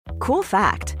Cool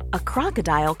fact, a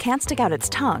crocodile can't stick out its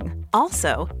tongue.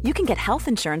 Also, you can get health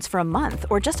insurance for a month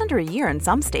or just under a year in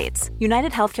some states.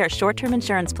 United Healthcare short-term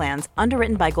insurance plans,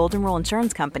 underwritten by Golden Rule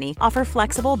Insurance Company, offer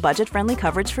flexible, budget-friendly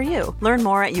coverage for you. Learn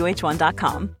more at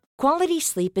uh1.com. Quality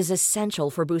sleep is essential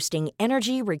for boosting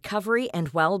energy, recovery, and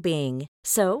well-being.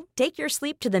 So, take your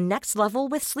sleep to the next level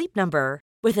with Sleep Number.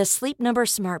 With a Sleep Number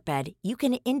smart bed, you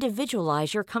can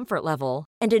individualize your comfort level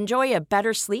and enjoy a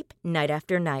better sleep night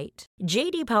after night.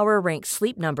 J.D. Power ranks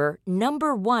Sleep Number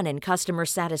number one in customer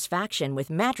satisfaction with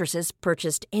mattresses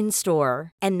purchased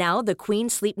in-store. And now the Queen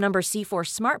Sleep Number C4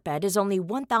 smart bed is only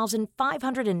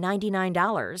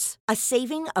 $1,599, a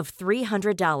saving of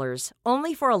 $300,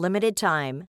 only for a limited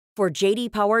time. For J.D.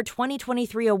 Power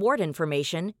 2023 award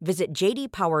information, visit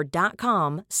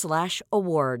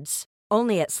jdpower.com/awards.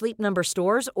 Only at Sleep Number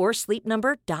stores or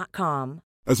sleepnumber.com.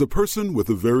 As a person with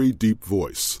a very deep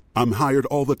voice, I'm hired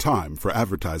all the time for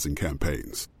advertising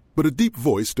campaigns. But a deep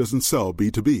voice doesn't sell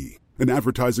B2B, and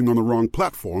advertising on the wrong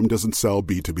platform doesn't sell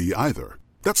B2B either.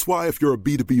 That's why if you're a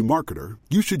B2B marketer,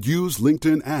 you should use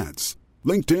LinkedIn ads.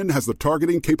 LinkedIn has the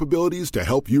targeting capabilities to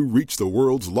help you reach the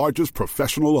world's largest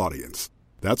professional audience.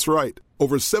 That's right,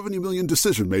 over 70 million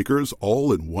decision makers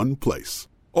all in one place.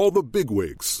 All the big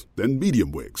wigs, then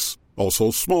medium wigs.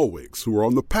 Also small wigs who are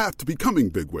on the path to becoming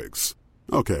big wigs.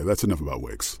 Okay, that's enough about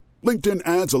wigs. LinkedIn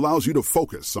ads allows you to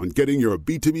focus on getting your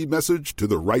B2B message to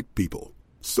the right people.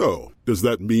 So, does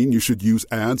that mean you should use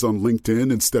ads on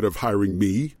LinkedIn instead of hiring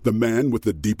me, the man with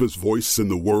the deepest voice in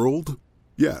the world?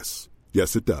 Yes.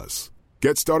 Yes, it does.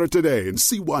 Get started today and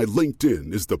see why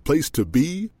LinkedIn is the place to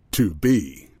be to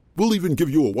be. We'll even give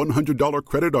you a $100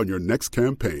 credit on your next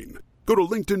campaign. Go to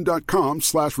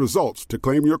linkedin.com/results to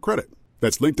claim your credit.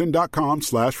 That's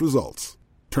linkedin.com/results.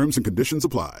 Terms and conditions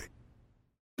apply.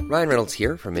 Ryan Reynolds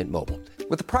here from Mint Mobile.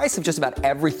 With the price of just about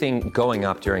everything going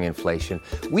up during inflation,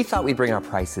 we thought we'd bring our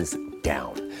prices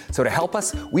down. So to help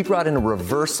us, we brought in a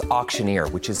reverse auctioneer,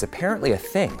 which is apparently a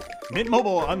thing. Mint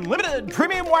Mobile Unlimited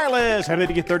Premium Wireless. How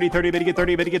to get 30, 30, bit to get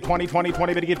 30, bit to get 20, 20,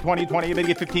 20, bit to get 20, 20, bit to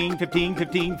get 15, 15,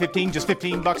 15, 15, just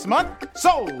 $15 a month?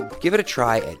 Sold! Give it a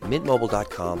try at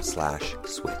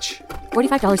mintmobile.com/switch.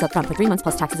 $45 up front for 3 months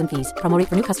plus taxes and fees. Promo rate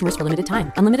for new customers for limited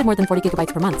time. Unlimited more than 40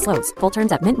 gigabytes per month. Slows full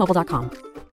terms at mintmobile.com.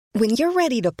 When you're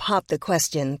ready to pop the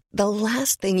question, the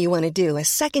last thing you want to do is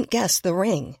second-guess the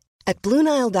ring. At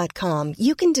BlueNile.com,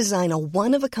 you can design a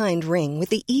one-of-a-kind ring with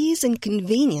the ease and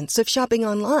convenience of shopping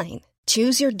online.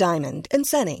 Choose your diamond and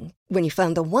setting. When you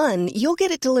find the one, you'll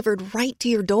get it delivered right to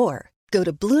your door. Go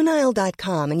to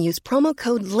BlueNile.com and use promo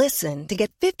code LISTEN to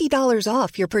get $50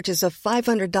 off your purchase of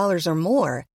 $500 or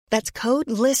more. That's code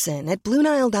LISTEN at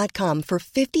BlueNile.com for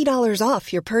 $50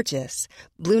 off your purchase.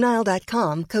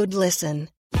 BlueNile.com, code LISTEN.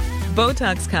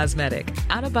 Botox Cosmetic,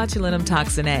 out of botulinum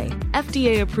toxin A,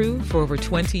 FDA approved for over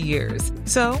 20 years.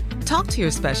 So, talk to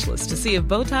your specialist to see if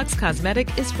Botox Cosmetic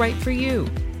is right for you.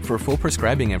 For full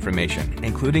prescribing information,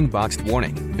 including boxed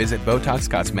warning, visit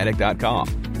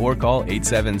BotoxCosmetic.com or call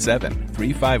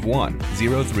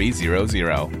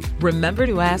 877-351-0300. Remember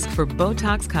to ask for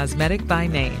Botox Cosmetic by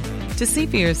name. To see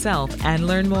for yourself and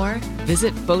learn more,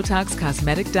 visit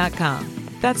BotoxCosmetic.com.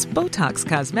 That's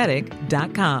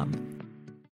BotoxCosmetic.com.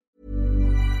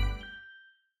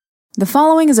 The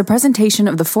following is a presentation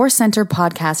of the Force Center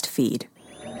podcast feed.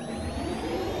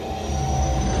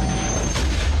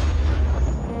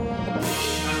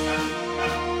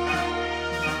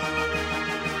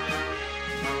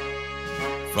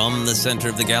 From the center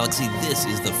of the galaxy, this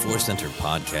is the Force Center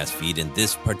podcast feed, and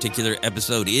this particular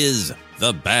episode is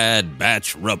The Bad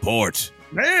Batch Report.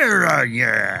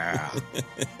 Yeah.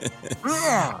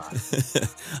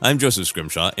 I'm Joseph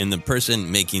Scrimshaw, and the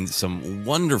person making some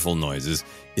wonderful noises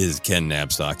is Ken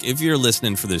Knabstock. If you're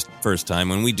listening for this first time,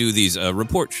 when we do these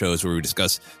report shows where we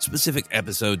discuss specific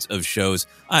episodes of shows,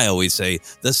 I always say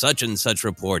the such and such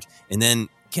report, and then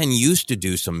Ken used to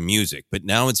do some music, but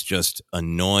now it's just a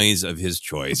noise of his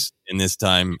choice. And this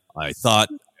time I thought,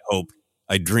 I hope,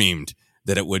 I dreamed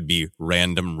that it would be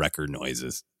random record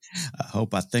noises. I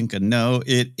hope, I think, I know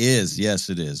it is. Yes,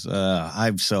 it is.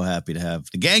 I'm so happy to have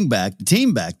the gang back, the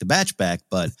team back, the batch back,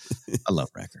 but I love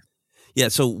Wrecker. Yeah.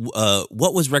 So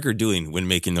what was Wrecker doing when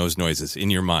making those noises in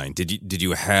your mind? Did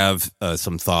you have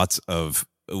some thoughts of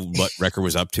what Wrecker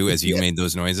was up to as you made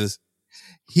those noises?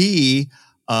 He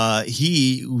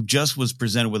just was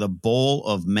presented with a bowl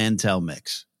of Mantel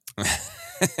mix.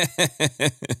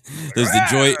 There's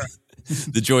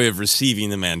the joy of receiving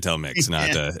the Mantel mix,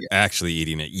 not actually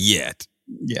eating it yet.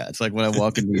 Yeah, it's like when I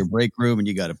walk into your break room and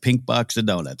you got a pink box of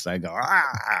donuts. I go,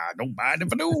 don't buy it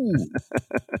if I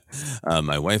do.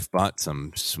 My wife bought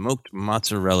some smoked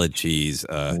mozzarella cheese,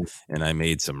 and I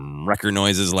made some wrecker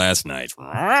noises last night.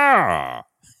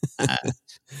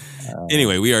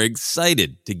 Anyway, we are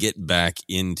excited to get back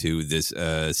into this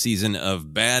season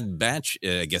of Bad Batch.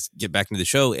 I guess get back into the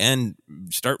show and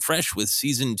start fresh with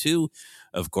season 2.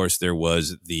 Of course, there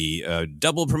was the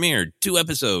double premiere, 2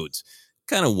 episodes.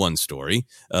 Kind of one story,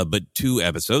 but 2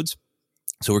 episodes.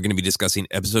 So we're going to be discussing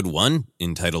episode 1,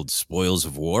 entitled Spoils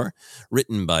of War,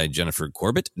 written by Jennifer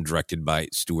Corbett, directed by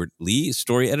Stuart Lee,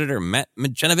 story editor Matt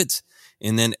Michenovitz,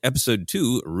 and then episode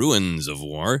 2, Ruins of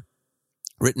War,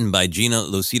 written by Gina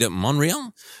Lucida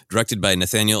Monreal, directed by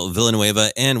Nathaniel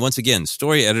Villanueva, and once again,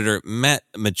 story editor Matt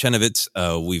Michenovitz.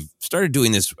 We've started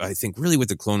doing this, I think, really with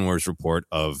the Clone Wars report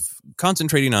of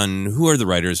concentrating on who are the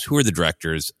writers, who are the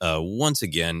directors. Once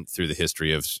again, through the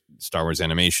history of Star Wars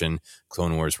animation,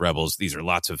 Clone Wars, Rebels, these are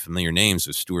lots of familiar names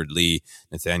with Stuart Lee,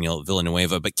 Nathaniel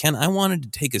Villanueva. But Ken, I wanted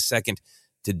to take a second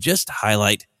to just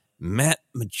highlight Matt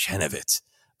Michenovitz.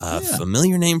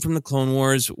 Familiar name from the Clone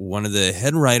Wars, one of the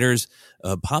head writers,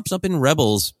 pops up in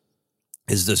Rebels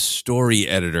as the story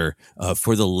editor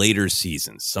for the later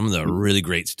seasons. Some of the really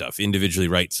great stuff. Individually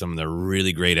writes some of the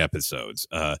really great episodes.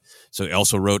 So he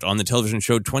also wrote on the television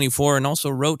show 24 and also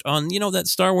wrote on, that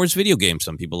Star Wars video game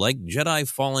some people like, Jedi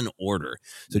Fallen Order.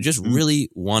 So just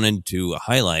really wanted to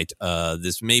highlight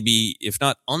this maybe, if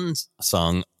not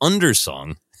unsung,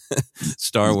 undersung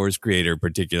Star Wars creator,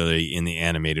 particularly in the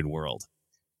animated world.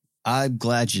 I'm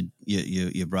glad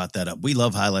you brought that up. We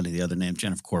love highlighting the other names.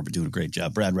 Jennifer Corbett doing a great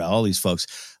job. Brad Rao, all these folks.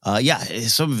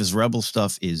 Some of his Rebel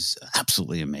stuff is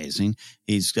absolutely amazing.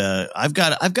 He's I've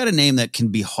got a name that can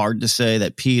be hard to say.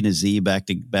 That P and a Z back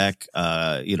to back,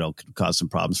 could cause some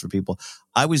problems for people.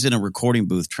 I was in a recording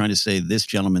booth trying to say this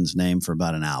gentleman's name for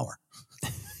about an hour.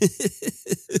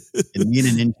 And me and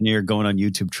an engineer going on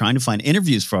YouTube trying to find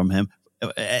interviews from him.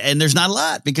 And there's not a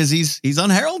lot because he's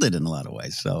unheralded in a lot of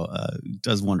ways. So he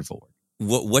does wonderful work.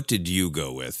 What did you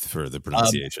go with for the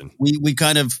pronunciation? We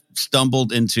kind of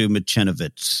stumbled into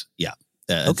Michenovitz. Yeah.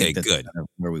 Okay, good. Kind of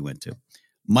where we went to.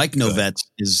 Mike Novets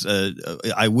is,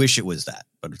 I wish it was that,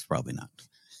 but it's probably not.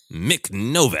 Mick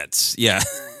Novets. Yeah.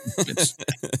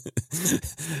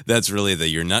 That's really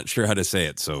you're not sure how to say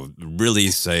it. So really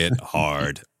say it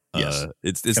hard. Yes.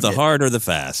 It's the hard or the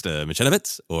fast,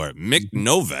 Michenovitz or Mick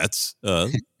Novets.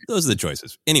 Those are the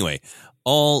choices. Anyway,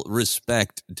 all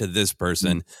respect to this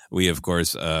person. We, of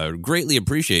course, greatly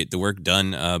appreciate the work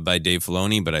done by Dave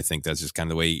Filoni, but I think that's just kind of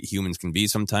the way humans can be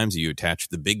sometimes. You attach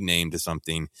the big name to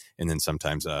something, and then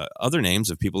sometimes other names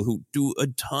of people who do a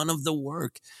ton of the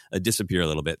work disappear a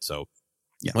little bit. So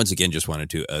once again, just wanted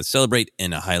to celebrate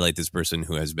and highlight this person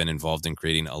who has been involved in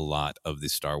creating a lot of the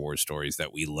Star Wars stories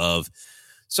that we love.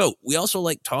 So we also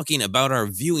like talking about our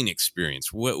viewing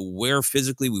experience, where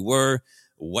physically we were,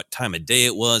 what time of day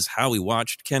it was, how we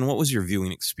watched. Ken, what was your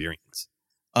viewing experience?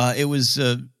 It was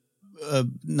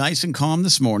nice and calm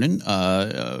this morning.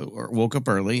 Woke up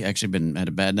early. Actually had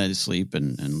a bad night of sleep,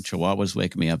 and Chihuahua's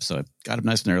waking me up. So I got up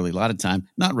nice and early. A lot of time.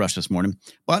 Not rushed this morning.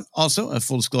 But also,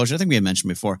 full disclosure, I think we had mentioned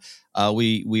before,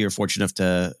 we are fortunate enough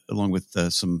to, along with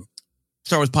some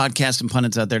Star Wars podcasts and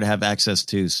pundits out there, to have access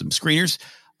to some screeners.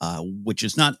 Which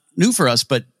is not new for us,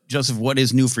 but Joseph, what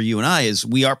is new for you and I is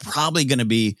we are probably going to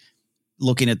be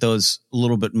looking at those a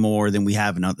little bit more than we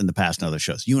have in the past in other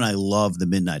shows. You and I love the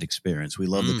midnight experience. We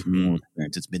love the communal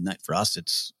experience. It's midnight for us.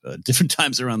 It's different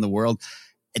times around the world.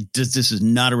 This is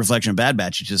not a reflection of Bad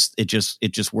Batch. It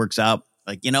just works out.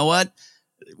 Like, you know what?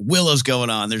 Willow's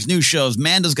going on. There's new shows.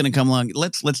 Mando's going to come along.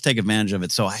 Let's take advantage of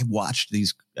it. So I watched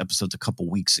these episodes a couple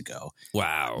weeks ago.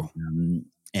 Wow.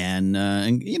 And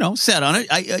sat on it.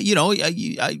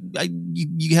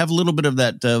 You have a little bit of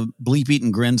that bleep eat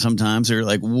and grin sometimes. They're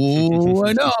like, whoa,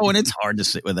 I know. And it's hard to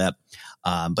sit with that.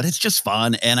 But it's just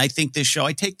fun. And I think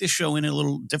I take this show in a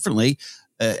little differently.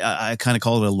 I kind of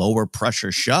call it a lower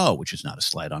pressure show, which is not a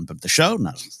slight on, but the show,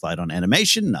 not a slight on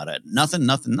animation,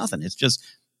 nothing.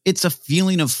 It's a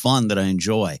feeling of fun that I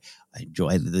enjoy. I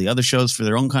enjoy the other shows for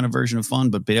their own kind of version of fun,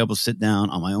 but being able to sit down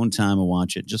on my own time and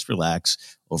watch it, just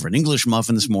relax over an English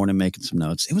muffin this morning, making some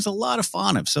notes. It was a lot of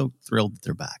fun. I'm so thrilled that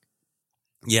they're back.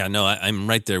 Yeah, no, I'm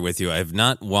right there with you. I have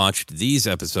not watched these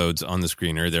episodes on the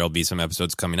screener. There'll be some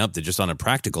episodes coming up that just on a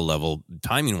practical level,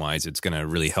 timing-wise, it's going to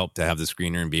really help to have the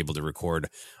screener and be able to record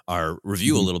our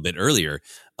review a little bit earlier.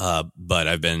 But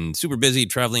I've been super busy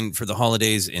traveling for the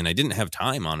holidays, and I didn't have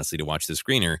time, honestly, to watch the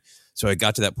screener. So I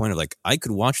got to that point of I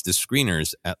could watch the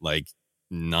screeners at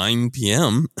 9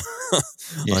 p.m.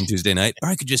 on Tuesday night, or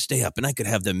I could just stay up and I could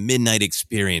have the midnight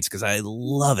experience because I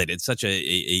love it. It's such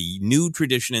a new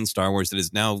tradition in Star Wars that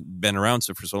has now been around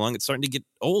for so long. It's starting to get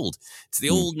old. It's the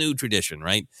old new tradition,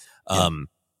 right? Yeah.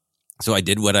 So I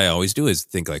did what I always do, is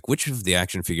think like, which of the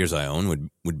action figures I own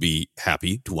would be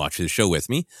happy to watch the show with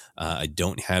me. I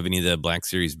don't have any of the Black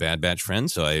Series Bad Batch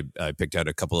friends, so I picked out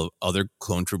a couple of other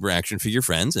Clone Trooper action figure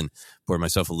friends and poured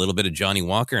myself a little bit of Johnny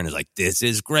Walker, and I was like, this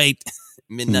is great.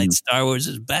 Midnight Star Wars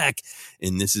is back.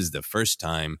 And this is the first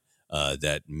time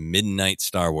that Midnight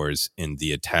Star Wars and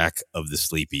the Attack of the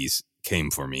Sleepies came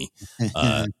for me.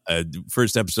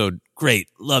 First episode, great,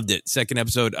 loved it. Second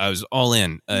episode, I was all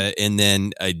in, and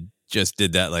then I just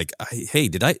did that like, hey,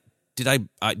 did I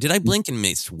blink and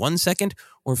miss 1 second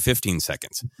or 15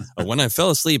 seconds? When I fell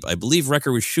asleep, I believe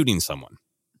Wrecker was shooting someone.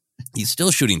 He's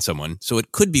still shooting someone, so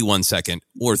it could be 1 second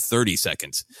or 30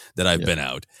 seconds that I've been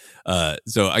out.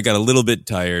 So I got a little bit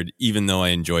tired, even though I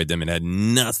enjoyed them. It had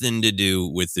nothing to do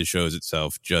with the shows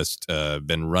itself, just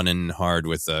been running hard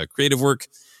with creative work,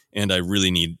 and I really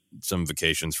need some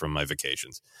vacations from my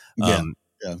vacations.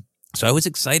 So I was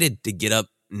excited to get up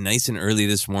nice and early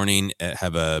this morning,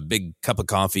 have a big cup of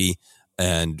coffee,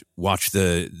 and watch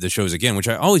the shows again, which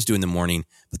I always do in the morning.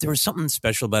 But there was something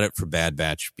special about it for Bad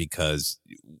Batch, because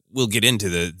we'll get into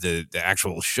the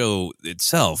actual show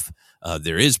itself.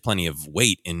 There is plenty of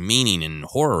weight and meaning and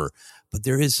horror, but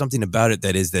there is something about it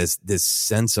that is this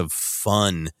sense of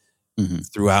fun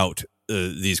throughout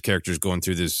these characters going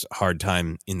through this hard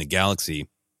time in the galaxy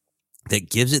that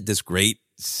gives it this great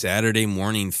Saturday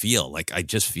morning feel. Like, I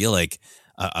just feel like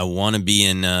I want to be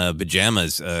in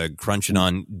pajamas, crunching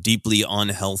on deeply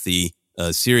unhealthy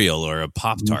cereal or a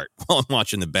Pop-Tart while I'm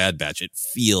watching the Bad Batch. It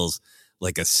feels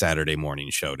like a Saturday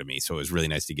morning show to me. So it was really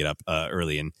nice to get up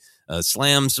early and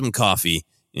slam some coffee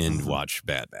and watch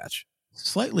Bad Batch.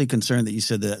 Slightly concerned that you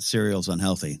said that cereal's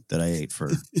unhealthy that I ate for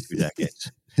 2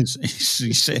 decades. You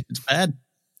say it's bad?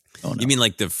 Oh, no. You mean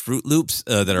like the Fruit Loops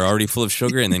that are already full of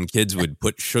sugar, and then kids would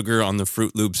put sugar on the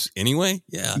Fruit Loops anyway?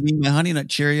 Yeah. You mean my Honey Nut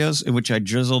Cheerios, in which I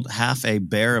drizzled half a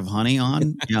bear of honey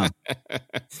on? Yeah.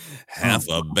 Half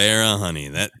a bear of honey.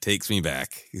 That takes me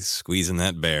back. Squeezing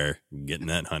that bear, getting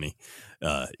that honey.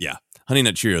 Yeah. Honey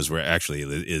Nut Cheerios were actually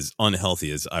as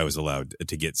unhealthy as I was allowed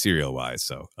to get cereal-wise.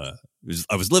 So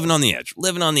I was living on the edge.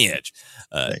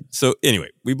 So anyway,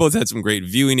 we both had some great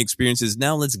viewing experiences.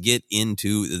 Now let's get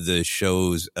into the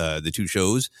shows, the two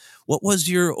shows. What was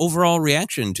your overall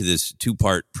reaction to this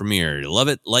 2-part premiere? Love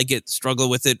it, like it, struggle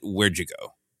with it? Where'd you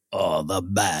go? Oh, the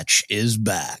Batch is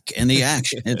back, and the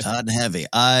action is hot and heavy.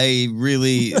 I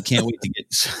really can't wait to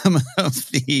get some of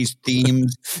these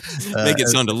themes. Make it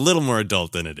sound a little more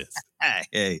adult than it is.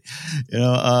 Hey,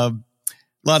 a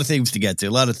lot of things to get to,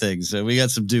 a lot of things. We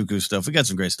got some Dooku stuff. We got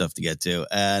some great stuff to get to.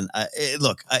 And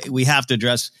we have to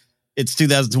address, it's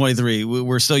 2023.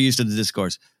 We're so used to the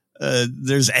discourse.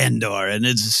 There's Endor, and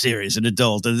it's a series, an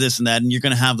adult, and this and that, and you're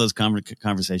going to have those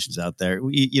conversations out there.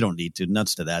 You don't need to.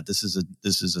 Nuts to that. This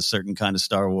is a certain kind of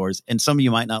Star Wars, and some of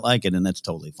you might not like it, and that's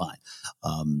totally fine.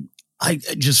 I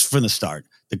just from the start,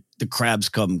 the crabs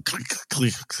come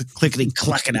clickety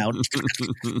clacking out.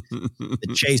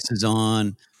 The chase is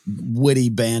on. Witty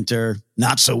banter,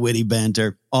 not so witty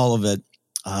banter, all of it.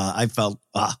 I felt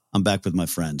I'm back with my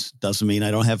friends. Doesn't mean I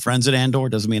don't have friends at Andor.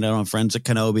 Doesn't mean I don't have friends at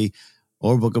Kenobi,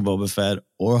 or Book of Boba Fett,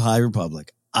 or High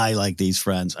Republic. I like these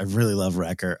friends. I really love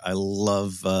Wrecker. I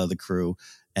love the crew,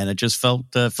 and it just felt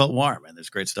warm. And there's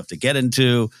great stuff to get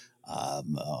into,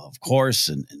 of course,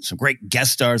 and some great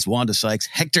guest stars. Wanda Sykes,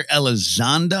 Hector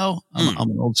Elizondo.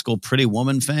 I'm an old school Pretty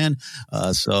Woman fan,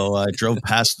 so I drove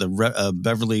past the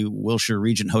Beverly Wilshire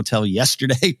Regent Hotel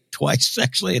yesterday twice,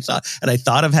 actually. And I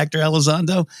thought of Hector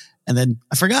Elizondo, and then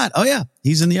I forgot. Oh yeah,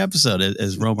 he's in the episode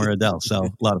as Romer Adele. So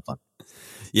a lot of fun.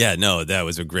 Yeah, no, that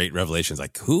was a great revelation. It's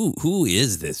like, who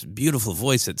is this beautiful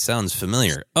voice that sounds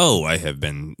familiar? Oh, I have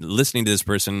been listening to this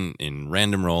person in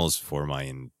random roles for my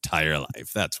entire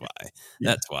life. That's why. Yeah.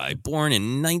 That's why. Born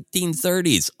in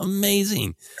 1930s.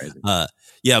 Amazing.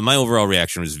 Yeah, my overall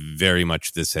reaction was very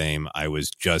much the same. I was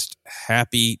just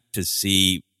happy to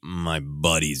see my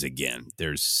buddies again.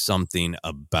 There's something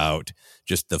about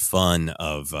just the fun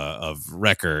of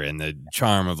Wrecker and the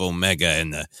charm of Omega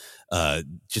and the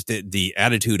just the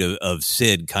attitude of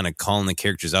Sid kind of calling the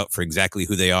characters out for exactly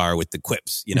who they are with the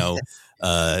quips,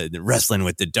 wrestling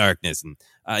with the darkness. And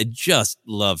I just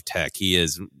love Tech. He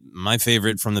is my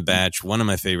favorite from the batch, one of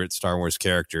my favorite Star Wars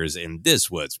characters. And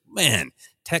this was, man,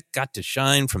 Tech got to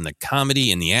shine from the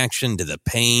comedy and the action to the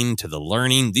pain to the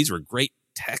learning. These were great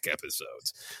Tech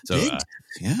episodes. So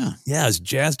I was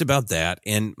jazzed about that.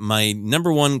 And my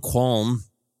number one qualm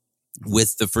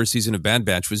with the first season of Bad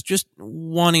Batch was just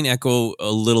wanting Echo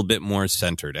a little bit more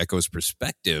centered. Echo's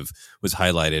perspective was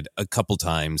highlighted a couple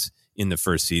times in the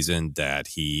first season, that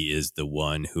he is the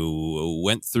one who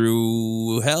went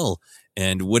through hell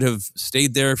and would have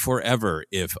stayed there forever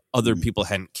if other people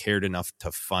hadn't cared enough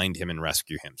to find him and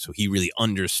rescue him. So he really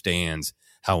understands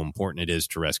how important it is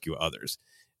to rescue others.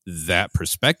 That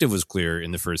perspective was clear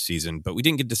in the first season, but we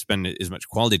didn't get to spend as much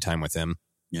quality time with him.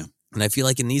 Yeah. And I feel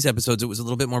like in these episodes, it was a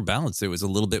little bit more balanced. It was a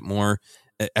little bit more,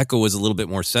 Echo was a little bit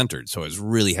more centered. So I was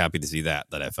really happy to see that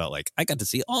I felt like I got to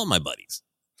see all my buddies.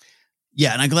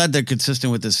 Yeah, and I'm glad they're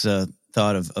consistent with this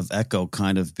thought of Echo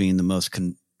kind of being the most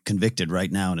convicted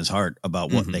right now in his heart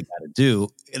about what they got to do,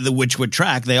 which would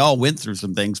track. They all went through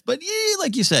some things, but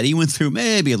like you said, he went through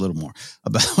maybe a little more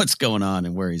about what's going on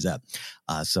and where he's at.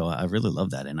 So I really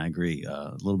love that, and I agree.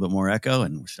 A little bit more Echo,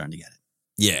 and we're starting to get it.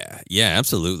 Yeah,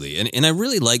 absolutely. And I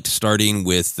really liked starting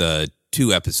with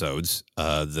 2 episodes.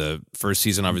 The first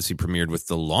season obviously premiered with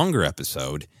the longer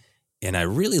episode, and I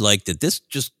really liked that this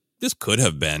could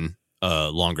have been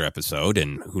a longer episode,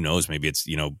 and who knows, maybe it's,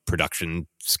 production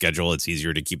schedule, it's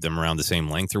easier to keep them around the same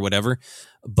length or whatever.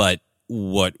 But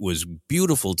what was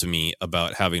beautiful to me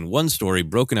about having one story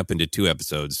broken up into 2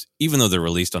 episodes, even though they're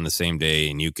released on the same day,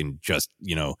 and you can just,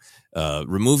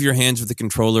 remove your hands with the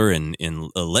controller and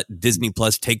let Disney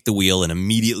Plus take the wheel and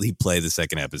immediately play the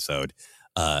second episode.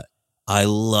 I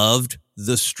loved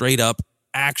the straight up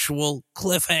actual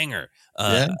cliffhanger.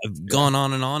 I've gone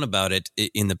on and on about it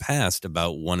in the past,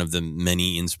 about one of the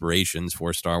many inspirations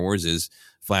for Star Wars is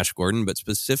Flash Gordon, but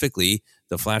specifically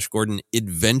the Flash Gordon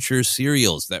adventure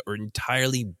serials that were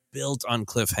entirely built on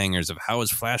cliffhangers of how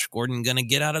is Flash Gordon going to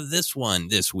get out of this one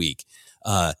this week.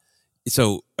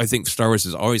 So I think Star Wars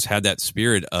has always had that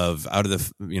spirit of out of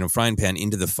the frying pan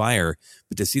into the fire,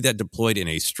 but to see that deployed in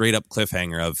a straight up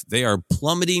cliffhanger of they are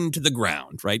plummeting to the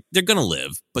ground, right? They're going to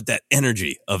live, but that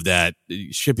energy of that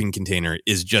shipping container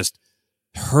is just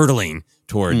hurtling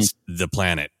towards the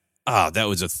planet. That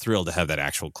was a thrill to have that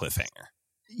actual cliffhanger.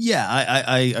 Yeah,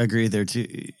 I agree there too.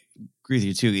 Agree with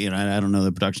you too. I don't know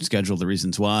the production schedule, the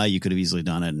reasons why. You could have easily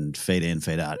done it and fade in,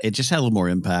 fade out. It just had a little more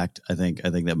impact. I think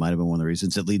that might have been one of the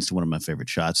reasons. It leads to one of my favorite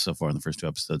shots so far in the first 2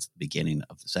 episodes, the beginning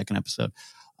of the second episode.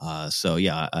 So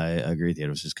yeah, I agree with you. It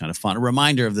was just kind of fun. A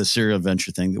reminder of the serial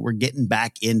adventure thing that we're getting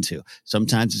back into.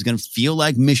 Sometimes it's going to feel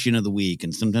like mission of the week,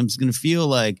 and sometimes it's going to feel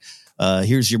like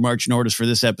here's your marching orders for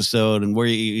this episode, and where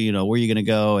you going to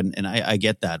go. And I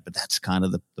get that, but that's kind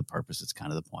of the purpose. It's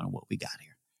kind of the point of what we got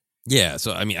here. Yeah,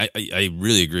 so I mean, I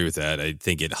really agree with that. I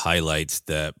think it highlights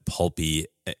the pulpy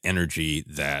energy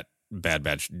that Bad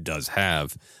Batch does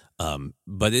have,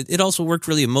 but it also worked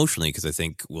really emotionally, because I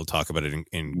think we'll talk about it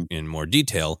in more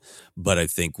detail. But I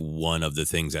think one of the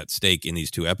things at stake in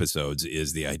these 2 episodes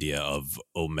is the idea of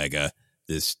Omega,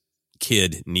 this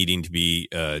kid needing to be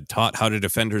taught how to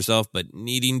defend herself, but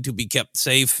needing to be kept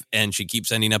safe, and she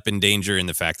keeps ending up in danger. And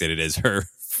the fact that it is her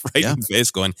frightened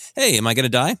face going, "Hey, am I going to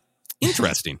die?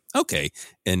 Interesting. Okay."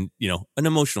 And, an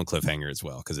emotional cliffhanger as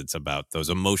well, because it's about those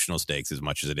emotional stakes as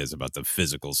much as it is about the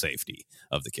physical safety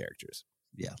of the characters.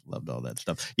 Yeah, loved all that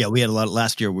stuff. Yeah, we had a lot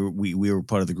last year. We were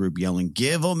part of the group yelling,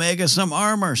 "Give Omega some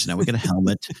armor!" So now we got a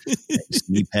helmet,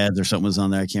 knee pads or something was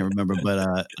on there. I can't remember,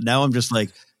 but now I'm just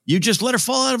like, you just let her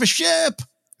fall out of a ship.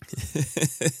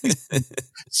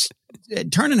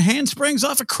 Turning handsprings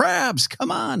off of crabs.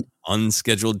 Come on.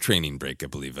 Unscheduled training break, I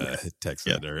believe. Text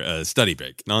that, or study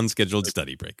break. Non-scheduled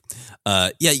study break.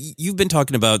 You've been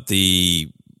talking about the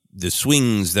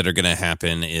swings that are going to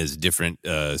happen as different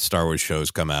Star Wars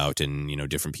shows come out, and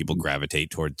different people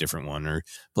gravitate toward different one, or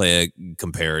play a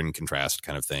compare and contrast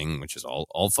kind of thing, which is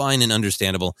all fine and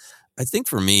understandable. I think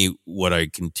for me, what I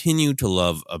continue to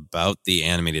love about the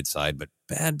animated side, but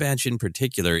Bad Batch in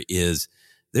particular, is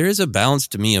there is a balance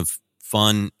to me of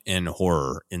fun and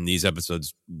horror, and these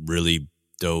episodes really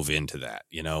dove into that.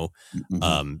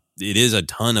 It is a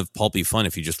ton of pulpy fun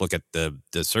if you just look at the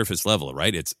surface level,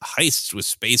 right? It's heists with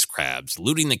space crabs,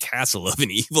 looting the castle of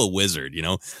an evil wizard,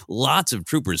 lots of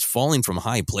troopers falling from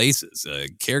high places,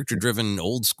 character-driven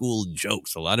old school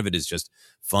jokes. A lot of it is just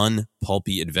fun,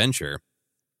 pulpy adventure.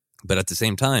 But at the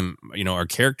same time, our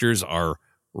characters are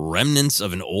remnants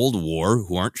of an old war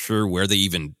who aren't sure where they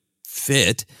even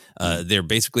fit. They're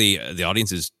basically the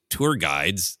audience's tour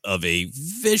guides of a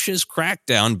vicious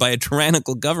crackdown by a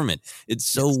tyrannical government. It's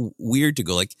so weird to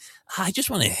go like, I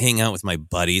just want to hang out with my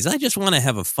buddies. I just want to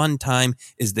have a fun time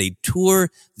as they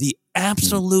tour the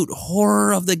absolute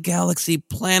horror of the galaxy,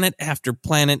 planet after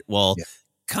planet, while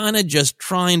kind of just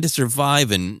trying to survive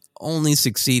and only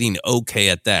succeeding okay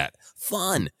at that.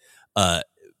 Fun. I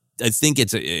think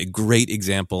it's a great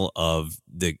example of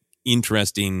the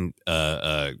interesting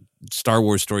Star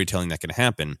Wars storytelling that can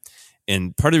happen.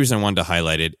 And part of the reason I wanted to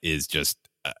highlight it is just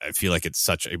I feel like it's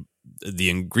the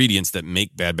ingredients that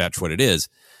make Bad Batch what it is.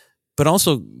 But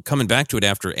also coming back to it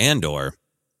after Andor,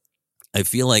 I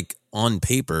feel like on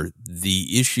paper,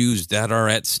 the issues that are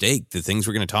at stake, the things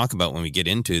we're going to talk about when we get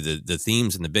into the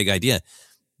themes and the big idea,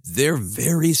 they're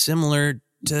very similar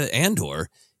to Andor.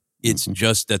 It's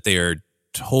just that they are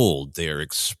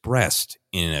expressed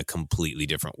in a completely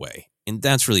different way. And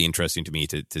that's really interesting to me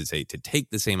to take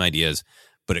the same ideas,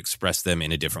 but express them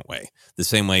in a different way. The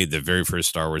same way the very first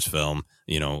Star Wars film,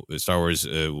 Star Wars,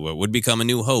 what would become A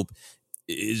New Hope,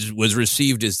 was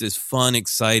received as this fun,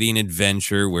 exciting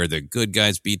adventure where the good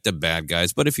guys beat the bad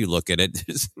guys. But if you look at it,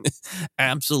 there's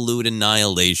absolute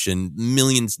annihilation.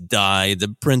 Millions die.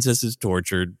 The princess is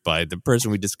tortured by the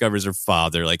person we discover is her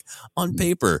father. Like on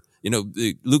paper,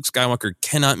 Luke Skywalker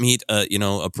cannot meet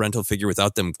a parental figure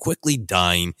without them quickly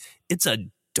dying. It's a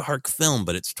dark film,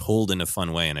 but it's told in a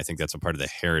fun way. And I think that's a part of the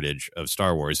heritage of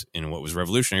Star Wars. And what was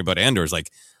revolutionary about Andor is like,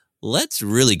 let's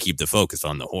really keep the focus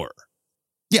on the horror.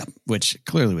 Yeah, which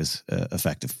clearly was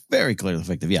effective, very clearly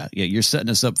effective. Yeah, you're setting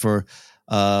us up for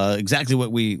exactly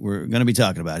what we were going to be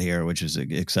talking about here, which is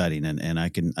exciting. And I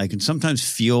can sometimes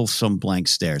feel some blank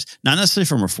stares, not necessarily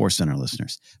from our Force Center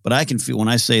listeners, but I can feel when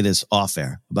I say this off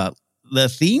air about the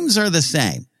themes are the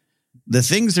same. The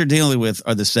things they're dealing with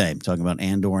are the same. Talking about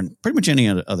Andor and pretty much any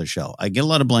other show. I get a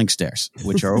lot of blank stares,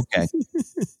 which are okay.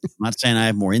 I'm not saying I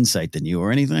have more insight than you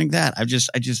or anything like that. I just,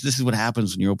 this is what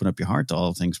happens when you open up your heart to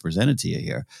all things presented to you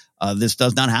here. This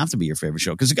does not have to be your favorite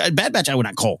show because Bad Batch I would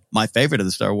not call my favorite of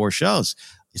the Star Wars shows.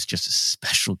 It's just a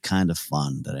special kind of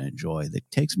fun that I enjoy that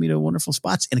takes me to wonderful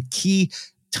spots in a key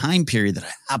time period that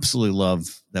I absolutely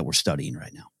love that we're studying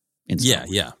right now.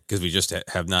 Yeah, because we just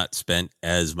have not spent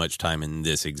as much time in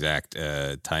this exact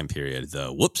time period.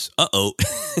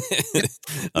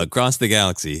 Across the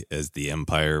galaxy as the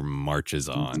Empire marches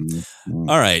on. Mm-hmm.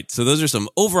 All right, so those are some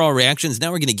overall reactions.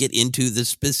 Now we're going to get into the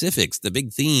specifics, the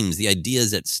big themes, the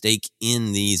ideas at stake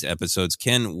in these episodes.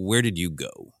 Ken, where did you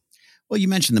go? Well, you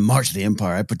mentioned the March of the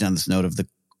Empire. I put down this note of the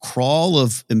crawl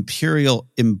of Imperial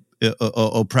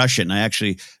oppression. I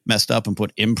actually messed up and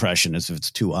put impression as if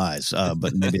it's two eyes,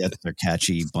 but maybe that's their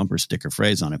catchy bumper sticker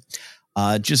phrase on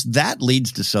it. Just that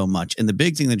leads to so much. And the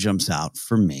big thing that jumps out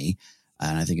for me,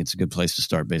 and I think it's a good place to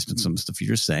start based on some stuff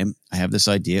you're saying, I have this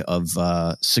idea of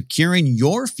securing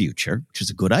your future, which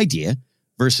is a good idea,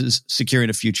 versus securing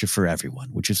a future for everyone,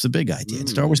 which is the big idea. And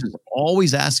Star Wars is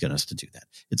always asking us to do that.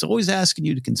 It's always asking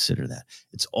you to consider that.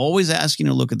 It's always asking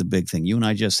you to look at the big thing. You and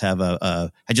I just have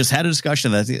I just had a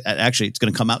discussion that actually it's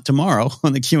going to come out tomorrow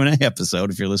on the Q&A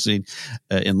episode, if you're listening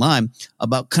in line,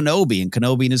 about Kenobi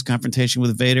and his confrontation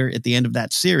with Vader at the end of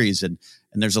that series. And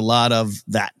there's a lot of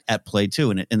that at play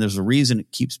too. And there's a reason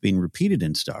it keeps being repeated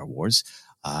in Star Wars.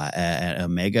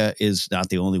 Omega is not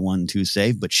the only one to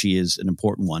save, but she is an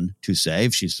important one to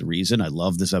save. She's the reason. I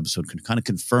love this episode kind of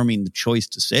confirming the choice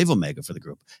to save Omega for the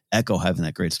group. Echo having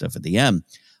that great stuff at the end,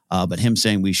 but him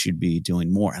saying we should be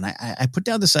doing more. And I put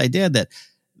down this idea that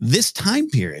this time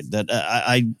period that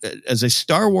I as a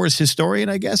Star Wars historian,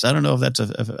 I guess, I don't know if I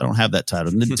don't have that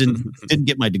title. Didn't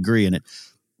get my degree in it,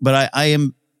 but I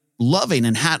am loving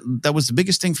that was the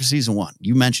biggest thing for season 1.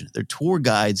 You mentioned it. They're tour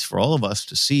guides for all of us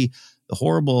to see the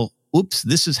horrible,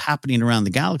 this is happening around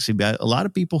the galaxy by a lot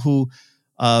of people who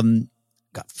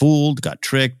got fooled, got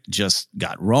tricked, just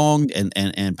got wronged,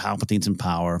 and Palpatine's in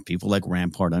power. People like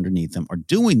Rampart underneath them are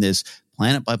doing this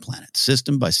planet by planet,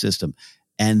 system by system.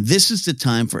 And this is the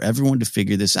time for everyone to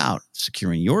figure this out,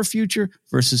 securing your future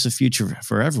versus a future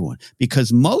for everyone.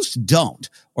 Because most don't,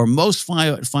 or most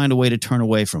find a way to turn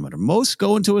away from it, or most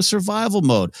go into a survival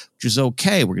mode, which is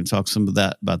okay. We're going to talk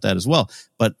about that as well.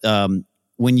 But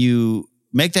when you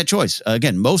make that choice,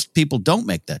 again, most people don't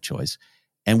make that choice.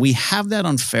 And we have that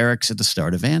on Ferrix at the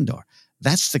start of Andor.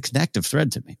 That's the connective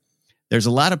thread to me. There's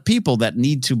a lot of people that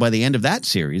need to, by the end of that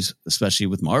series, especially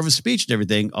with Marva's speech and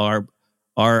everything, are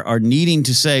needing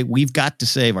to say, we've got to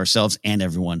save ourselves and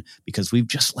everyone because we've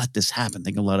just let this happen.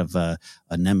 Think a lot of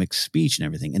Nemec's speech and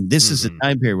everything. And this is a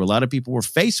time period where a lot of people were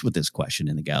faced with this question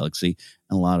in the galaxy,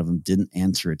 and a lot of them didn't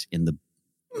answer it in the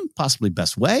possibly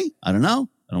best way. I don't know.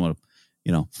 I don't want to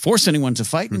force anyone to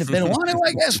fight, and if they don't want to,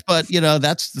 I guess. But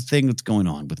that's the thing that's going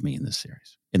on with me in this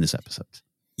series, in this episode.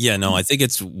 Yeah, no, I think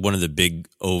it's one of the big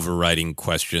overriding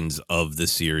questions of the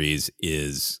series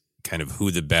is kind of who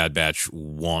the Bad Batch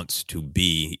wants to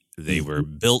be. They were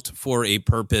built for a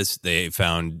purpose. They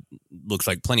found, looks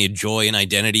like, plenty of joy and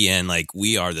identity, and like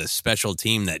we are the special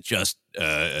team that just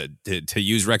to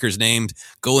use Wrecker's name,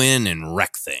 go in and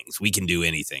wreck things. We can do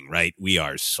anything, right? We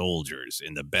are soldiers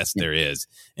and the best there is.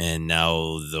 And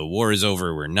now the war is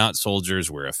over. We're not soldiers.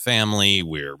 We're a family.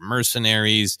 We're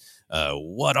mercenaries.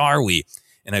 What are we?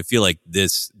 And I feel like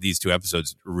these two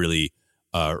episodes really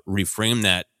reframe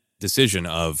that decision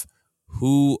of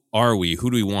who are we?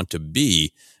 Who do we want to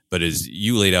be? But as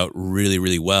you laid out really,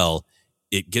 really well,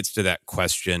 it gets to that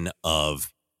question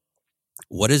of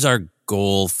what is our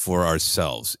goal for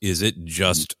ourselves? Is it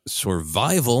just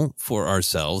survival for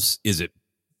ourselves? Is it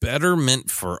betterment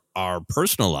for our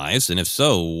personal lives? And if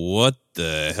so, what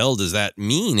the hell does that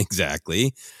mean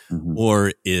exactly? Mm-hmm.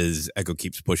 Or is Echo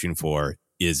keeps pushing for,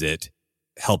 is it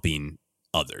helping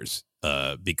others?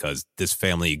 Because this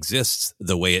family exists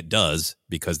the way it does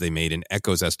because they made, in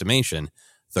Echo's estimation,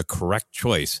 the correct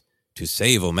choice to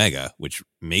save Omega, which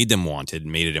made them wanted,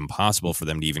 made it impossible for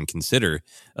them to even consider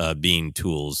being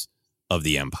tools of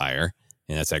the Empire.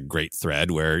 And that's that great thread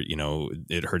where,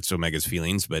 it hurts Omega's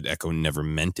feelings, but Echo never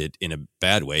meant it in a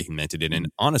bad way. He meant it in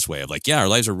an honest way of like, yeah, our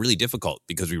lives are really difficult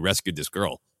because we rescued this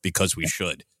girl because we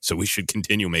should. So we should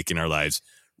continue making our lives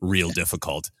real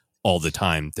difficult all the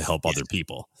time to help other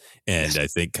people. And I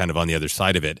think kind of on the other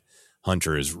side of it,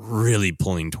 Hunter is really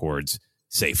pulling towards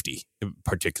safety,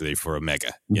 particularly for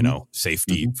Omega,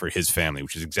 safety for his family,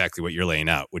 which is exactly what you're laying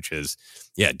out, which is,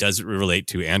 does it relate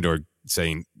to Andor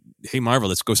saying, hey, Marvel,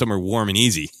 let's go somewhere warm and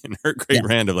easy. And her great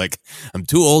rant of like, I'm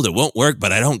too old, it won't work,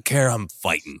 but I don't care, I'm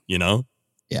fighting,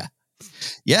 Yeah.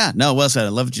 Yeah, no, well said. I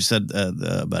love what you said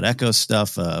about Echo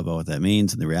stuff, about what that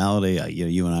means and the reality.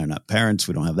 You and I are not parents.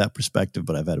 We don't have that perspective,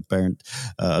 but I've had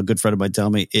a good friend of mine tell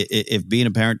me, if being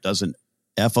a parent doesn't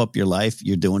F up your life,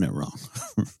 you're doing it wrong.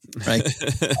 Right.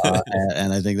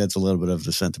 And I think that's a little bit of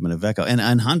the sentiment of Echo.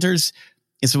 And Hunter's,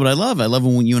 it's what I love. I love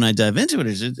when you and I dive into it.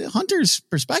 Is Hunter's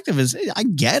perspective is, I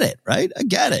get it, right? I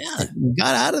get it. Yeah. We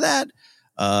got out of that.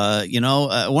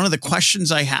 One of the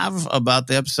questions I have about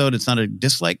the episode, it's not a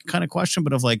dislike kind of question,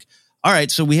 but of like, all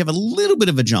right, so we have a little bit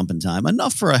of a jump in time,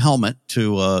 enough for a helmet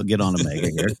to get on Omega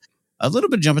here. A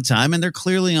little bit of jump in time, and they're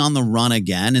clearly on the run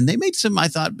again. And they made some, I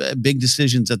thought, big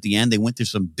decisions at the end. They went through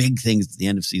some big things at the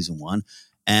end of season 1.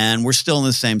 And we're still in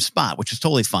the same spot, which is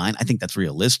totally fine. I think that's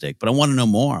realistic, but I want to know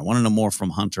more. I want to know more from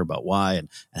Hunter about why and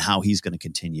how he's going to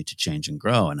continue to change and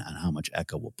grow and how much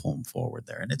Echo will pull him forward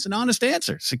there. And it's an honest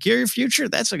answer. Secure your future.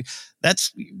 That's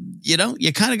you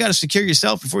kind of got to secure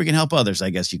yourself before you can help others,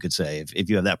 I guess you could say, if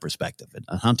you have that perspective. And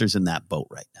Hunter's in that boat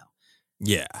right now.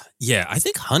 Yeah. I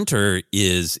think Hunter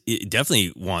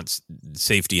definitely wants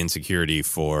safety and security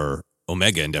for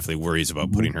Omega and definitely worries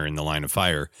about putting her in the line of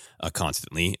fire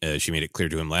constantly. She made it clear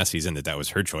to him last season that was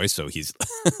her choice. So he's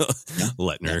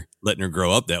letting her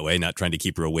grow up that way, not trying to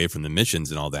keep her away from the missions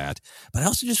and all that. But I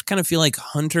also just kind of feel like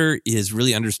Hunter is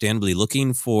really understandably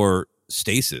looking for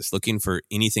stasis, looking for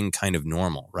anything kind of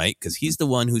normal, right? Because he's the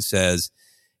one who says,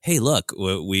 hey, look,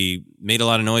 we made a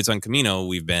lot of noise on Kamino.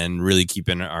 We've been really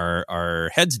keeping our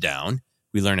heads down.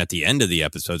 We learn at the end of the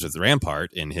episodes with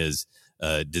Rampart in his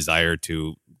desire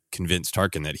to convince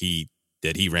Tarkin that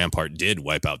he Rampart did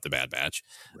wipe out the Bad Batch,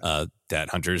 that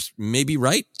Hunter's maybe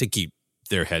right to keep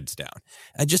their heads down.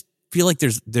 I just feel like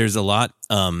there's a lot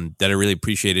that I really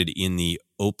appreciated in the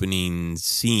opening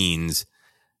scenes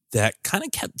that kind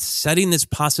of kept setting this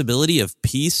possibility of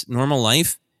peace, normal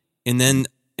life, and then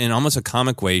in almost a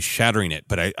comic way shattering it.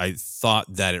 But I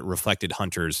thought that it reflected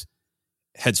Hunter's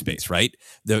headspace, right?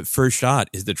 The first shot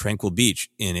is the tranquil beach,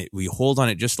 and we hold on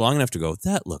it just long enough to go,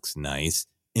 that looks nice.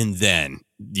 And then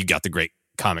you got the great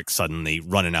comic suddenly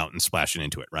running out and splashing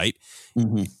into it, right?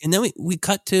 Mm-hmm. And then we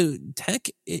cut to Tech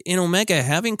in Omega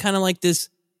having kind of like this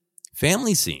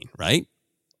family scene, right?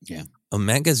 Yeah.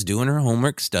 Omega's doing her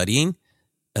homework, studying.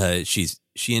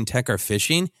 She and Tech are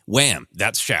fishing. Wham!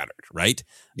 That's shattered, right?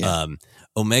 Yeah.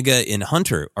 Omega and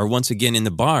Hunter are once again in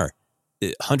the bar.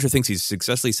 Hunter thinks he's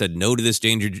successfully said no to this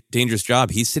dangerous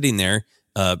job. He's sitting there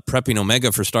prepping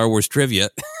Omega for Star Wars trivia.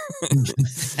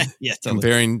 Yeah, totally.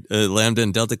 Comparing Lambda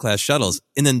and Delta class shuttles.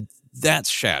 And then that's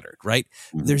shattered, right?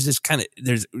 Mm-hmm. There's this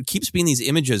keeps being these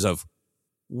images of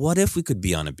what if we could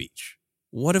be on a beach?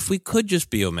 What if we could just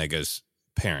be Omega's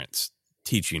parents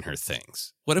teaching her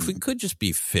things? What if we could just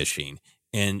be fishing?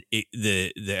 And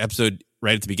the episode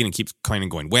right at the beginning keeps kind of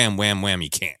going wham, wham, wham. You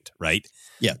can't, right?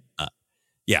 Yeah.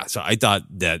 Yeah, so I thought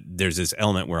that there's this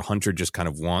element where Hunter just kind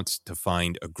of wants to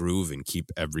find a groove and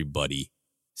keep everybody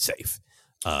safe.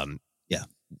 Yeah.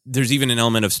 There's even an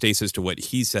element of stasis to what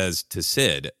he says to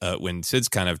Sid when Sid's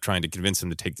kind of trying to convince him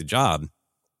to take the job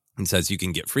and says, you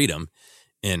can get freedom.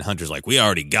 And Hunter's like, we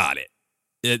already got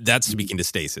it. That's speaking to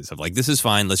stasis of like, this is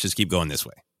fine. Let's just keep going this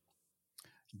way.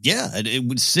 Yeah,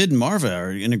 Sid and Marva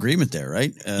are in agreement there,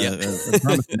 right? Not just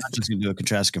going to do a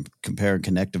contrast, compare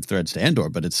connective threads to Andor,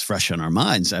 but it's fresh on our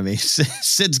minds. I mean,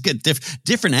 Sid's got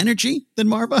different energy than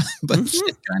Marva, but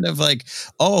Sid kind of like,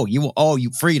 you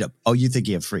freedom. Oh, you think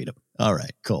you have freedom? All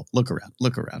right, cool. Look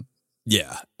around.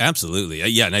 Yeah, absolutely.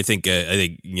 Yeah, and I think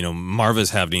Marva's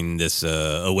having this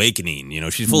awakening.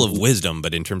 She's full of wisdom,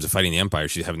 but in terms of fighting the Empire,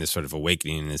 she's having this sort of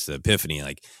awakening, this epiphany.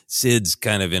 Like Sid's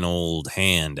kind of an old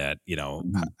hand at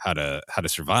how to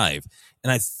survive.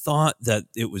 And I thought that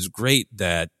it was great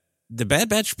that the Bad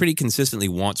Batch pretty consistently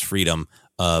wants freedom,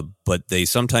 but they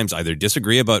sometimes either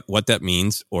disagree about what that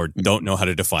means or don't know how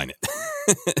to define it.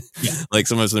 Like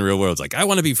some of us in the real world, it's like, I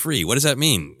want to be free. What does that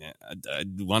mean? I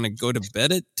want to go to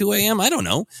bed at 2 a.m.? I don't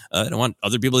know. I don't want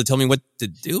other people to tell me what to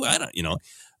do. I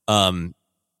don't,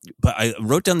 but I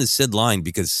wrote down the Sid line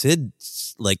because Sid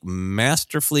like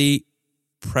masterfully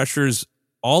pressures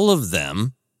all of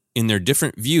them in their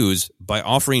different views by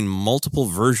offering multiple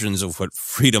versions of what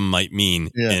freedom might mean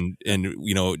and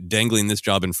dangling this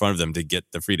job in front of them to get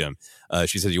the freedom.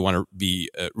 She says, you want to be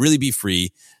really be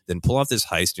free, then pull off this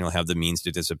heist and you'll have the means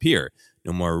to disappear.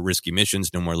 No more risky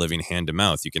missions, no more living hand to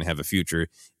mouth. You can have a future.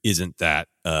 Isn't that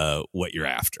what you're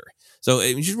after? So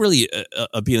it's really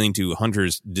appealing to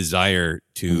Hunter's desire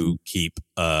to keep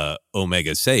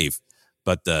Omega safe,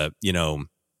 but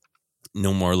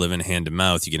no more living hand to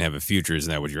mouth. You can have a future. Isn't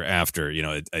that what you're after?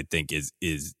 I think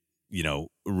is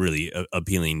really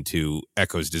appealing to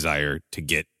Echo's desire to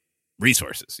get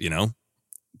resources,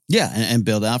 Yeah, and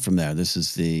build out from there. This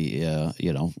is the,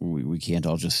 we can't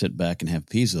all just sit back and have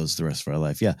pizzas the rest of our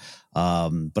life. Yeah.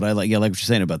 But I like what you're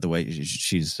saying about the way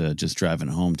she's just driving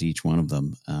home to each one of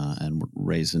them and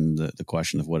raising the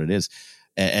question of what it is.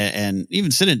 And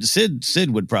even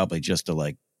Sid would probably just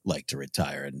like to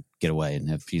retire and get away and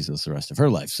have pizzas the rest of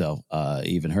her life. So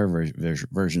even her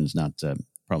version is not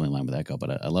probably in line with Echo,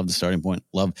 but I love the starting point.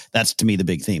 That's to me the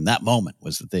big theme. That moment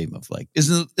was the theme of like, is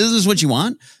this what you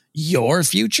want? Your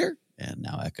future? And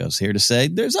now Echo's here to say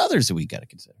there's others that we got to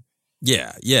consider.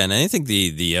 Yeah, and I think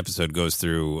the episode goes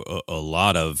through a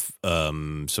lot of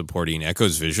supporting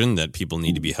Echo's vision that people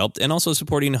need to be helped, and also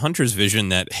supporting Hunter's vision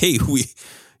that, hey,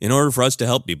 in order for us to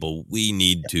help people, we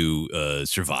need to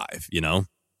survive,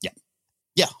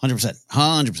 Yeah,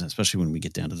 100%, especially when we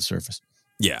get down to the surface.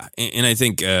 Yeah, and I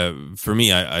think for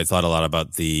me, I thought a lot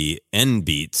about the end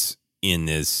beats in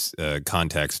this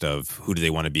context of who do they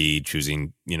want to be,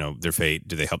 choosing, their fate.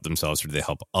 Do they help themselves or do they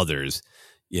help others?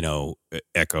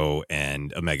 Echo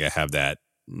and Omega have that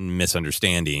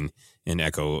misunderstanding, and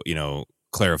Echo,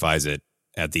 clarifies it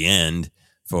at the end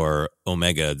for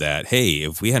Omega that, hey,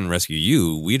 if we hadn't rescued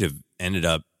you, we'd have ended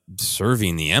up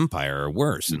serving the Empire or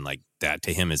worse. And like that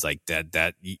to him is like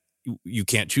that you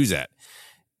can't choose that.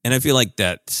 And I feel like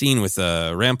that scene with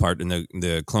Rampart and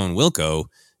the clone Wilco,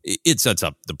 it sets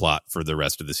up the plot for the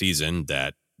rest of the season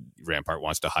that Rampart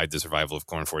wants to hide the survival of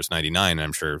Clone Force 99, and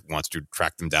I'm sure wants to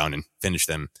track them down and finish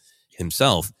them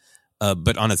himself.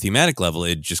 But on a thematic level,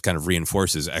 it just kind of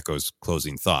reinforces Echo's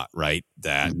closing thought, right?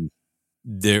 That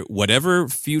whatever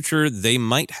future they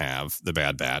might have, the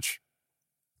Bad Batch,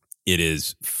 it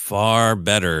is far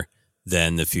better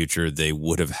than the future they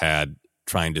would have had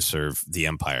trying to serve the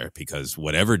Empire, because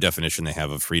whatever definition they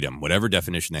have of freedom, whatever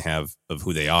definition they have of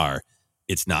who they are,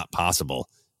 it's not possible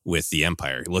with the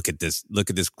Empire. Look at this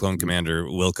clone commander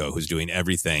Wilco, who's doing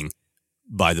everything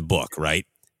by the book, right?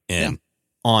 And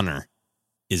honor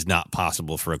is not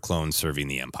possible for a clone serving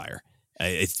the Empire.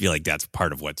 I feel like that's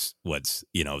part of what's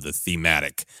the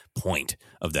thematic point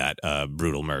of that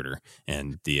brutal murder.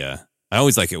 And I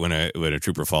always like it when a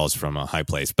trooper falls from a high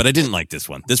place, but I didn't like this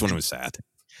one. This one was sad.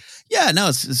 Yeah, no,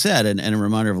 it's sad and a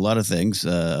reminder of a lot of things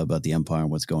about the Empire and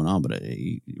what's going on, but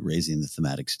raising the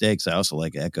thematic stakes. I also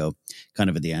like Echo kind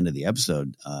of at the end of the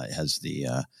episode has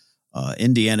the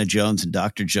Indiana Jones and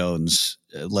Dr. Jones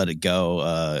let it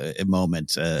go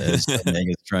moment as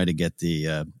Omega's trying to get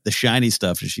the shiny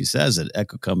stuff, as she says it.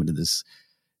 Echo coming to this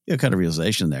kind of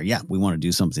realization there. Yeah, we want to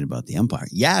do something about the Empire.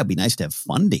 Yeah, it'd be nice to have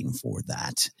funding for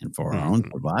that and for our own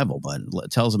survival, but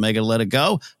tells Omega to let it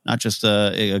go. Not just,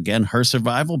 again, her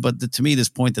survival, but to me, this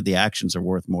point that the actions are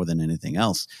worth more than anything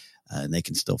else, and they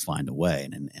can still find a way.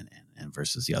 And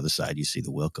versus the other side, you see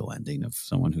the Wilco ending of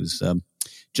someone who's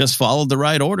just followed the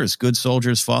right orders. Good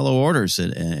soldiers follow orders,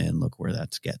 and look where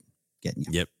that's getting you.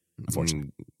 Yep.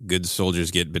 Unfortunately. Good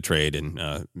soldiers get betrayed and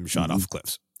shot off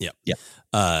cliffs. Yep.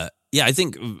 Yeah. Yeah, I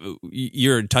think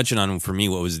you're touching on, for me,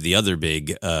 what was the other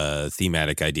big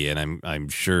thematic idea, and I'm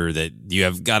sure that you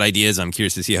have got ideas. I'm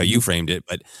curious to see how you framed it,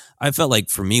 but I felt like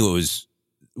for me,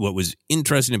 what was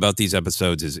interesting about these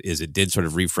episodes is it did sort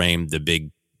of reframe the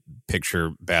big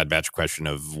picture Bad Batch question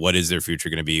of what is their future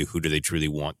going to be? Who do they truly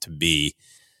want to be?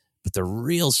 But the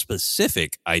real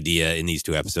specific idea in these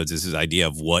two episodes is this idea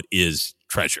of what is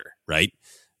treasure, right?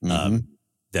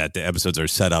 That the episodes are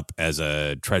set up as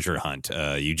a treasure hunt.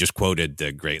 You just quoted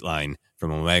the great line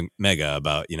from Omega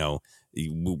about,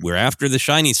 we're after the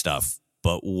shiny stuff,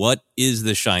 but what is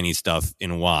the shiny stuff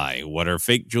and why? What are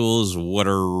fake jewels? What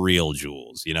are real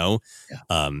jewels?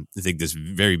 I think this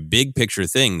very big picture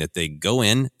thing that they go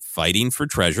in fighting for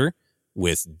treasure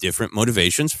with different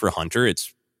motivations. For Hunter,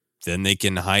 then they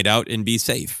can hide out and be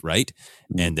safe, right?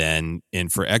 And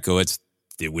for Echo, it's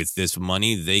with this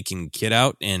money, they can kid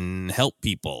out and help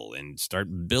people and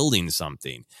start building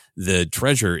something. The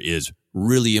treasure is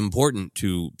really important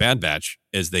to Bad Batch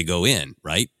as they go in,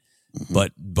 right?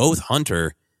 But both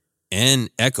Hunter and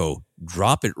Echo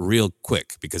drop it real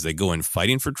quick because they go in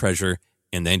fighting for treasure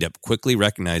and they end up quickly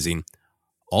recognizing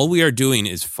all we are doing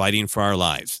is fighting for our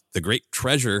lives. The great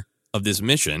treasure of this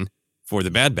mission for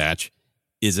the Bad Batch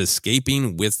is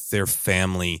escaping with their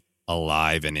family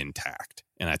alive and intact.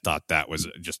 And I thought that was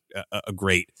just a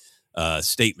great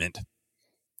statement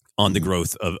on the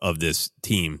growth of this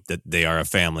team, that they are a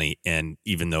family. And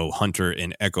even though Hunter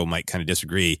and Echo might kind of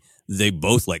disagree, they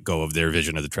both let go of their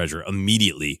vision of the treasure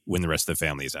immediately when the rest of the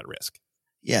family is at risk.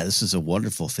 Yeah, this is a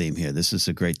wonderful theme here. This is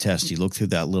a great test. You look through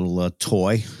that little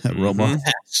toy that Romar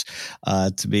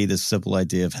has. To me, this simple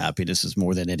idea of happiness is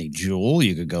more than any jewel.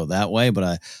 You could go that way,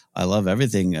 but I love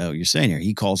everything you're saying here.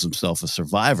 He calls himself a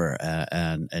survivor,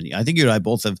 and I think you and I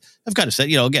both have kind of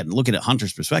said, again, looking at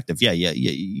Hunter's perspective,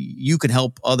 you can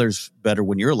help others better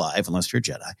when you're alive, unless you're a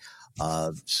Jedi.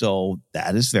 So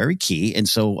that is very key. And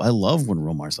so I love when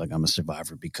Romar's like, I'm a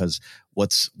survivor, because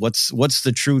what's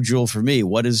the true jewel for me?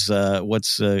 What's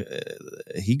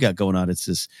he got going on? It's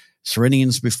this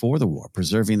Serenians before the war,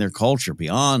 preserving their culture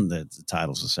beyond the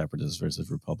titles of separatists versus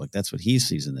republic. That's what he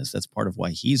sees in this. That's part of why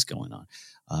he's going on.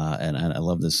 And I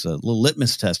love this little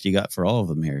litmus test you got for all of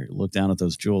them here. Look down at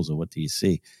those jewels and what do you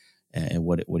see? And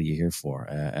what are you here for?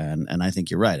 And I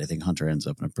think you're right. I think Hunter ends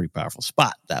up in a pretty powerful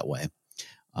spot that way.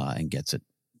 And gets it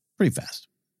pretty fast.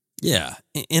 Yeah.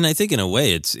 And I think in a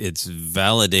way it's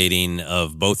validating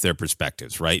of both their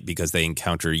perspectives, right? Because they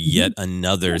encounter yet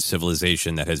another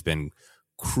civilization that has been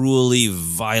cruelly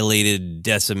violated,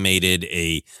 decimated,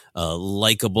 a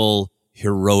likable,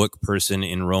 heroic person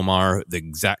in Romar, the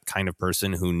exact kind of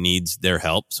person who needs their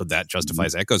help. So that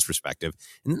justifies Echo's perspective.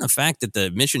 And then the fact that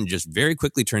the mission just very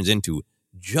quickly turns into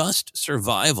just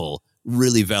survival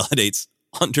really validates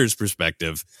Hunter's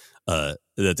perspective.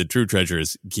 That the true treasure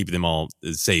is keeping them all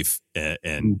safe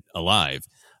and alive.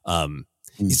 I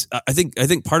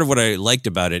think part of what I liked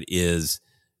about it is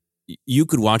you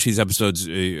could watch these episodes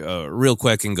real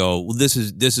quick and go, well, this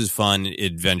is fun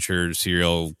adventure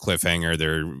serial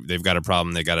cliffhanger. They've got a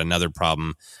problem, they got another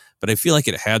problem, but I feel like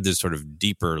it had this sort of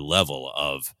deeper level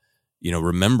of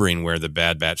remembering where the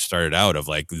Bad Batch started out, of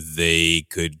like they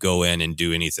could go in and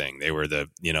do anything. They were the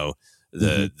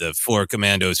four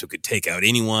commandos who could take out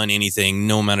anyone, anything.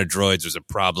 No amount of droids was a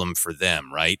problem for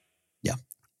them, right? Yeah.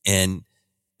 And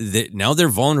now they're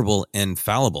vulnerable and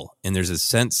fallible, and there's a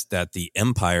sense that the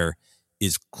Empire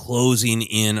is closing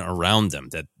in around them,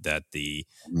 that the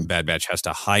Bad Batch has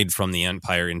to hide from the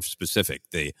Empire in specific.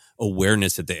 The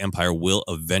awareness that the Empire will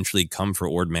eventually come for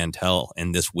Ord Mantell,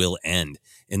 and this will end.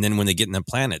 And then when they get in the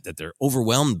planet, that they're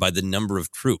overwhelmed by the number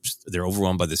of troops. They're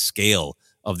overwhelmed by the scale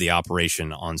of the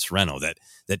operation on Sereno,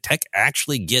 that Tech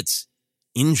actually gets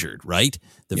injured, right?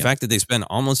 The fact that they spend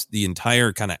almost the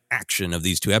entire kind of action of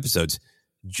these two episodes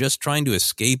just trying to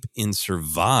escape and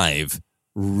survive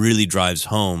really drives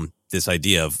home this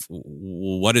idea of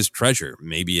what is treasure.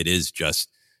 Maybe it is just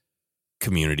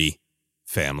community,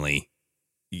 family,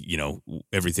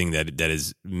 everything that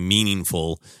is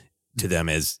meaningful to them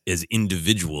as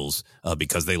individuals,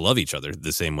 because they love each other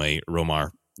the same way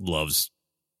Romar loves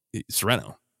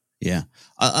Sereno. Yeah.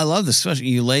 I love this, especially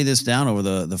you lay this down over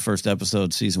the first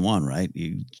episode, season 1, right?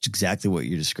 It's exactly what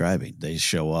you're describing. They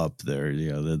show up, they're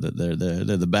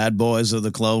the bad boys of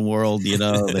the clone world,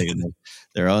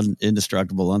 they're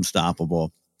indestructible,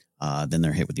 unstoppable. Then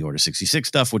they're hit with the Order 66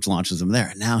 stuff, which launches them there.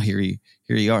 And now here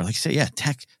you are. Like you say,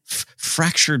 Tech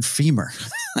fractured femur.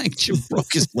 Like she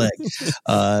broke his leg.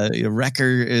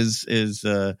 Wrecker is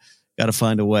got to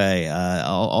find a way.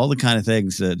 All the kind of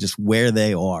things, just where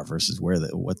they are versus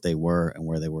what they were and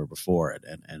where they were before it,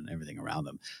 and everything around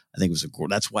them. I think it was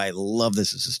that's why I love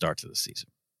this as a start to the season.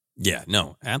 Yeah,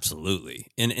 no,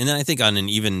 absolutely. And then I think on an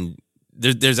even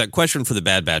there's that question for the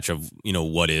Bad Batch of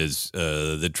what is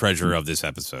the treasure of this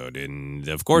episode, and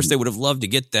of course they would have loved to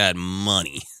get that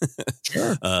money,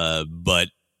 sure. But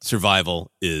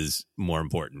survival is more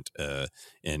important,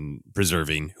 and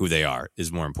preserving who they are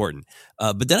is more important.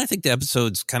 But then I think the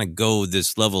episodes kind of go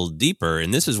this level deeper,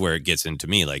 and this is where it gets into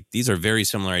me. Like, these are very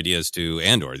similar ideas to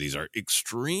Andor. These are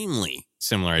extremely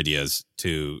similar ideas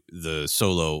to the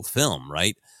Solo film,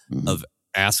 right? Mm-hmm. Of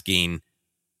asking,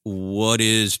 what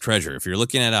is treasure? If you're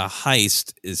looking at a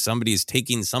heist, is somebody's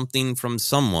taking something from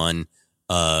someone,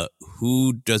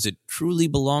 who does it truly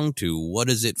belong to? What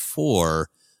is it for?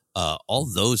 All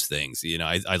those things,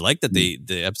 I like that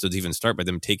the episodes even start by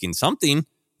them taking something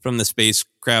from the space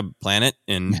crab planet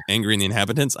and angering the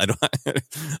inhabitants. I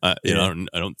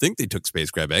don't think they took space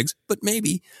crab eggs, but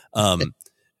maybe.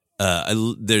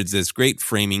 There's this great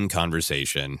framing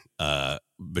conversation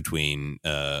between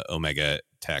Omega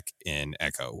Tech and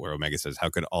Echo, where Omega says, "How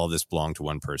could all this belong to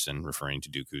one person?" referring to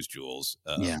Dooku's jewels.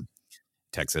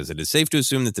 Tech says, "It is safe to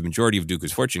assume that the majority of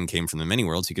Dooku's fortune came from the many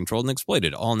worlds he controlled and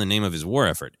exploited, all in the name of his war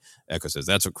effort." Echo says,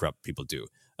 "That's what corrupt people do.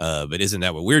 But isn't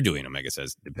that what we're doing?" Omega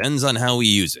says, "Depends on how we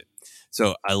use it."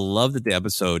 So I love that the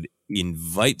episode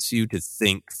invites you to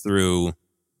think through,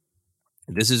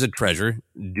 this is a treasure,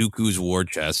 Dooku's war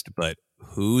chest, but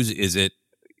whose is it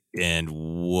and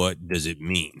what does it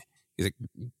mean? It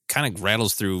kind of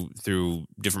rattles through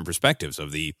different perspectives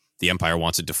of the Empire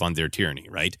wants it to fund their tyranny,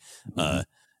 right? Mm-hmm.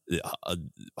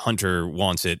 Hunter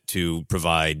wants it to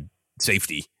provide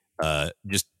safety,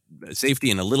 just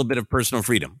safety and a little bit of personal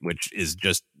freedom, which is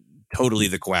just totally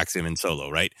the coaxium in Solo,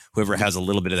 right? Whoever has a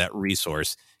little bit of that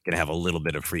resource can have a little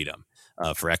bit of freedom.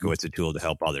 For Echo, it's a tool to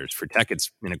help others. For Tech, it's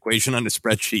an equation on a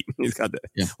spreadsheet. He's got that.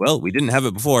 Yeah. Well, we didn't have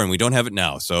it before, and we don't have it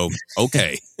now, so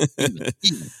okay.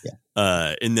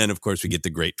 And then, of course, we get the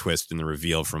great twist and the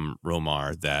reveal from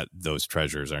Romar that those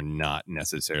treasures are not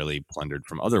necessarily plundered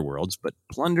from other worlds, but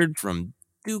plundered from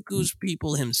Dooku's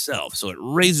people himself. So it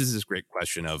raises this great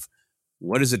question of,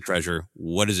 what is a treasure?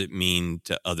 What does it mean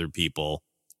to other people?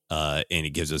 And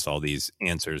it gives us all these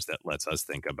answers that lets us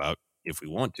think about, if we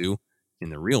want to,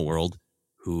 in the real world,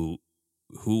 who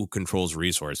controls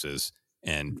resources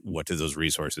and what do those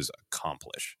resources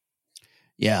accomplish?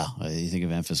 Yeah, you think of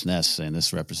Enfys Nest saying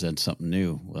this represents something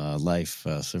new, life,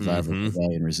 survival,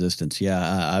 rebellion, resistance. Yeah,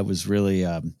 I was really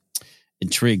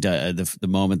intrigued. The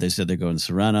moment they said they're going to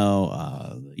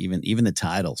Sereno, even the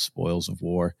title, Spoils of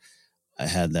War, I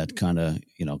had that kind of,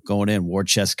 going in, war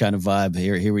chest kind of vibe.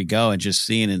 Here we go. And just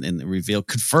seeing and the reveal,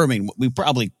 confirming what we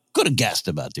probably could have guessed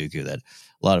about Dooku, that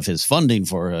a lot of his funding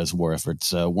for his war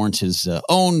efforts weren't his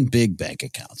own big bank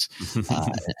accounts.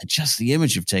 Just the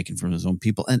image you've taken from his own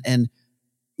people. And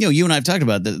you and I have talked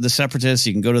about the separatists.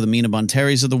 You can go to the Mina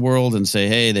Monteris of the world and say,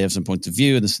 hey, they have some points of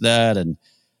view and this, that. And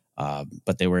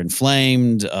but they were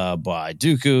inflamed by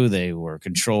Dooku. They were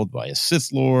controlled by a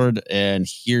Sith Lord. And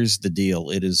here's the deal.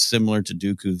 It is similar to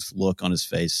Dooku's look on his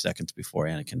face seconds before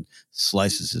Anakin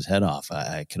slices his head off.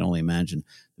 I can only imagine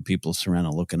the people of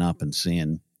Sereno looking up and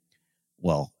seeing,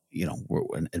 well,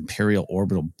 an Imperial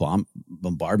orbital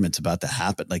bombardment's about to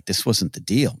happen. Like, this wasn't the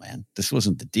deal, man. This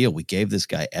wasn't the deal. We gave this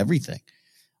guy everything.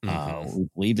 We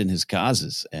believed in his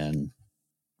causes, and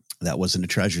that wasn't a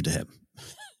treasure to him.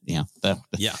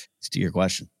 To your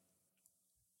question.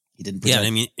 He didn't protect. Yeah,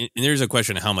 I mean, and there's a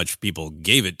question of how much people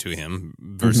gave it to him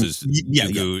versus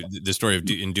Dooku. Yeah. The story of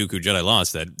in Dooku Jedi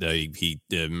Lost, that he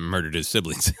murdered his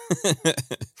siblings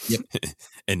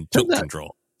and took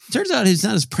control. Turns out he's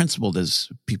not as principled as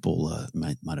people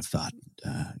might have thought.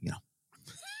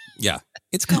 Yeah,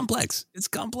 it's complex. It's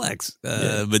complex.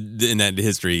 But in that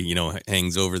history,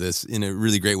 hangs over this in a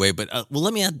really great way. But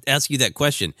let me ask you that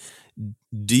question.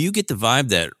 Do you get the vibe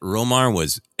that Romar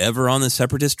was ever on the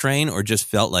separatist train, or just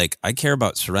felt like, I care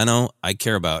about Sereno, I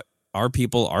care about our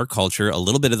people, our culture, a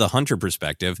little bit of the Hunter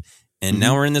perspective, and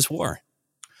now we're in this war?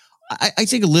 I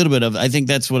think a little bit of, I think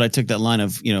that's what I took that line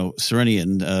of,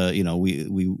 Serenian,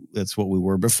 we that's what we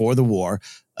were before the war.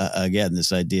 Again,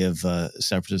 this idea of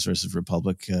separatist versus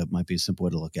republic might be a simple way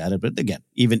to look at it. But again,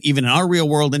 even in our real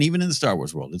world and even in the Star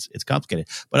Wars world, it's complicated.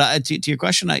 But to your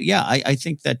question, I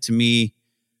think that to me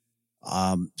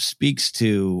speaks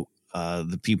to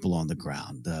the people on the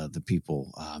ground, the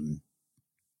people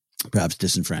perhaps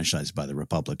disenfranchised by the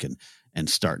Republic and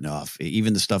starting off,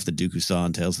 even the stuff that Dooku saw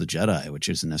in Tales of the Jedi, which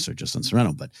isn't necessarily just on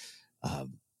Sereno, but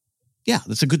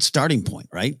that's a good starting point,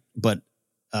 right? But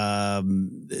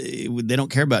they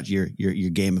don't care about your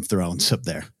Game of Thrones up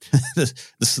there.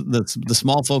 the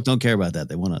small folk don't care about that.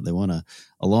 They want a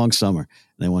long summer.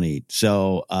 And they want to eat.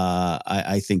 So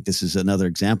I think this is another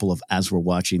example of, as we're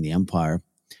watching the Empire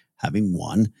having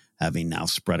won, having now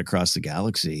spread across the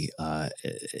galaxy,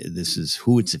 this is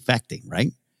who it's affecting,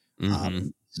 right?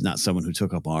 It's not someone who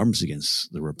took up arms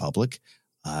against the Republic.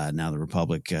 Now the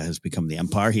Republic has become the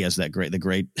Empire. He has the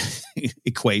great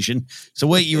equation. So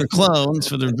wait, you were clones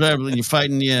for the rebel, and you're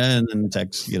fighting, and then the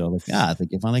text, I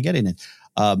think you're finally getting it.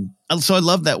 So I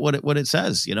love that what it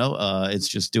says. It's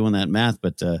just doing that math,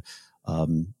 but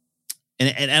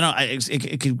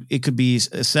it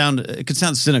could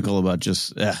sound cynical about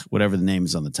just whatever the name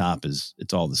is on the top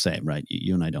it's all the same, right?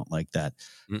 You and I don't like that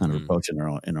kind of approach in our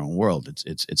own world.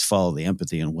 It's follow the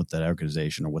empathy and what that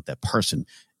organization or what that person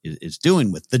is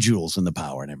doing with the jewels and the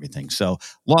power and everything. So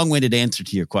long-winded answer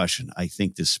to your question. I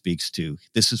think this speaks to,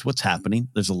 this is what's happening.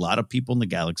 There's a lot of people in the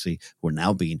galaxy who are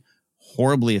now being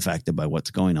horribly affected by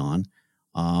what's going on,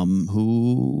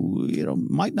 who,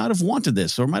 might not have wanted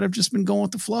this, or might have just been going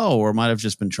with the flow, or might have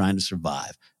just been trying to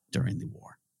survive during the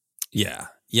war. Yeah.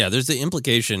 Yeah. There's the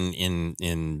implication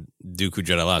in Dooku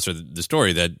Jedi Lost, or the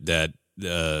story that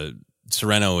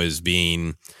Serenno is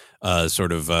being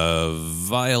sort of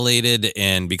violated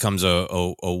and becomes a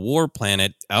war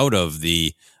planet out of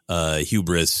the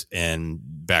hubris and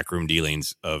backroom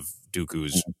dealings of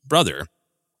Dooku's brother.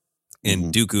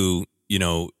 And Dooku,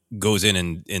 goes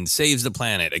in and saves the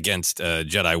planet against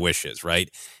Jedi wishes, right?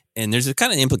 And there's a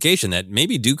kind of implication that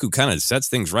maybe Dooku kind of sets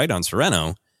things right on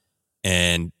Serenno,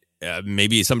 and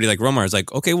maybe somebody like Romar is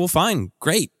like, okay, well, fine,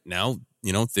 great. Now,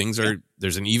 things are,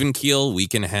 there's an even keel. We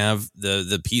can have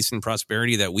the peace and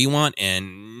prosperity that we want,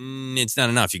 and it's not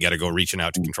enough. You got to go reaching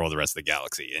out to control the rest of the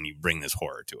galaxy, and you bring this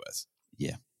horror to us.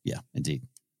 Yeah, indeed.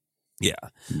 Yeah.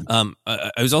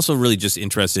 I was also really just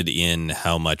interested in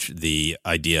how much the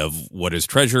idea of what is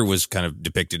treasure was kind of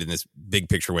depicted in this big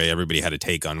picture way. Everybody had a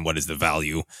take on what is the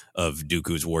value of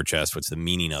Dooku's war chest, what's the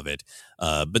meaning of it.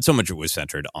 But so much of it was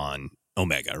centered on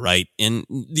Omega, right? And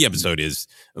the episode is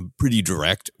pretty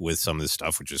direct with some of the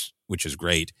stuff, which is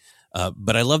great.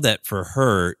 But I love that for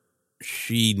her,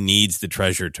 she needs the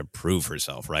treasure to prove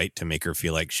herself, right? To make her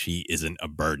feel like she isn't a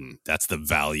burden. That's the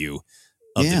value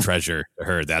of the treasure to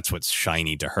her. That's what's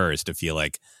shiny to her, is to feel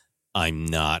like I'm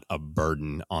not a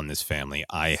burden on this family.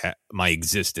 My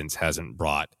existence hasn't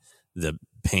brought the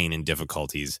pain and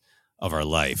difficulties of our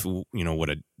life. What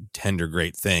a tender,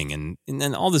 great thing. And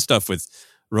then all the stuff with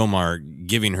Romar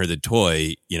giving her the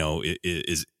toy,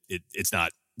 it's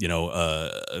not,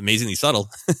 amazingly subtle.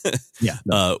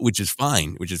 Which is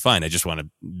fine. I just want to,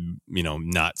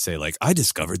 not say like, I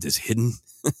discovered this hidden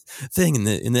thing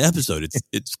in the episode.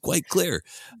 It's quite clear.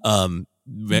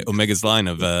 Omega's line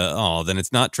of, then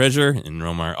it's not treasure, and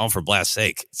Romar, for blast's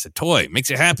sake, it's a toy, makes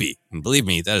you happy. And believe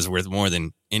me, that is worth more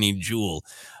than any jewel.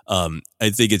 I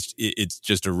think it's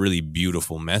just a really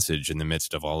beautiful message in the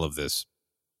midst of all of this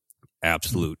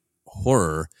absolute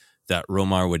horror that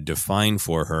Romar would define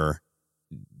for her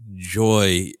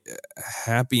joy,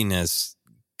 happiness,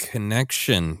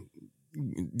 connection.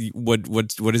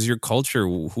 What is your culture?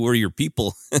 Who are your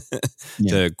people?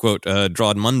 To quote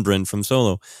Drod Mundbrin from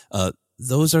Solo.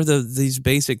 Those are these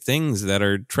basic things that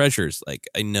are treasures. Like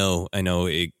I know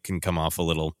it can come off a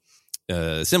little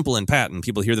simple and pat, and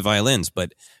people hear the violins,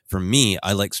 but for me,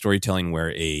 I like storytelling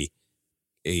where a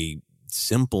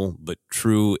simple but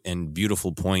true and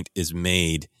beautiful point is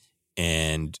made,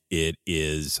 and it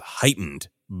is heightened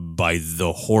by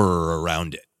the horror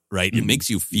around it, right? It makes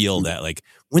you feel that, like,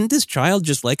 wouldn't this child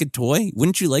just like a toy?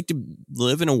 Wouldn't you like to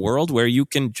live in a world where you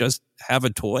can just have a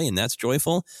toy and that's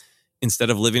joyful, instead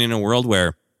of living in a world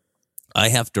where I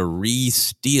have to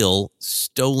re-steal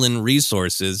stolen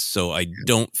resources so I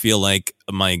don't feel like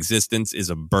my existence is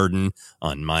a burden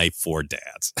on my 4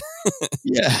 dads.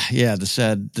 Yeah. The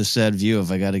sad view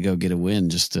of I got to go get a win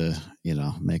just to,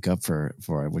 make up for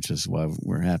it, which is why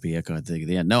we're happy. I think at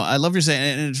the end. No, I love your saying.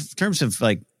 And in terms of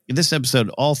like this episode,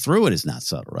 all through it is not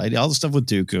subtle, right? All the stuff with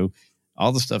Dooku,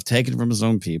 all the stuff taken from his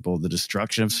own people, the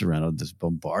destruction of Serenno, this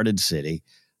bombarded city.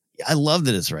 I love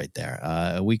that it's right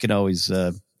there. We can always,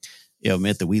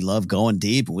 admit that we love going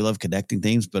deep and we love connecting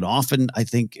things, but often I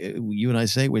think you and I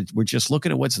say we're just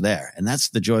looking at what's there, and that's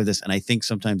the joy of this. And I think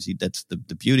sometimes that's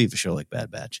the beauty of a show like Bad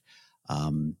Batch,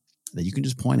 that you can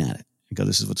just point at it and go,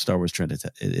 "This is what Star Wars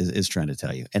is trying to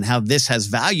tell you," and how this has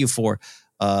value for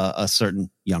a certain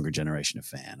younger generation of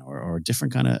fan or a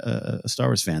different kind of Star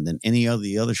Wars fan than any of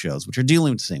the other shows, which are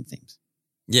dealing with the same themes.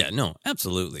 Yeah, no,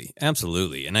 absolutely,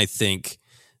 and I think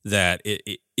that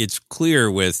it's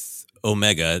clear with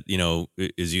Omega,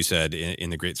 as you said,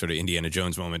 in the great sort of Indiana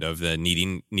Jones moment of the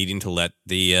needing to let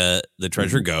the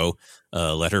treasure go,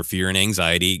 let her fear and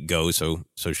anxiety go, so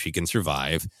she can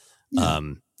survive. Yeah.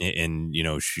 And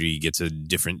she gets a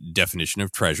different definition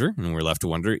of treasure, and we're left to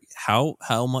wonder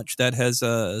how much that has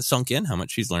sunk in, how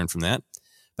much she's learned from that.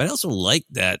 But I also like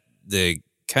that the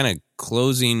kind of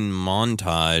closing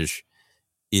montage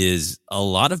is a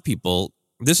lot of people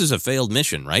this is a failed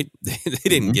mission, right? They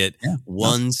didn't get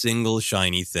one single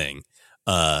shiny thing,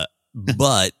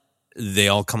 but they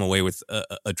all come away with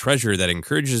a treasure that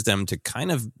encourages them to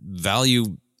kind of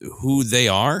value who they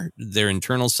are, their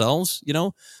internal selves. You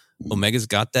know, Omega's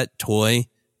got that toy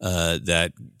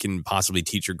that can possibly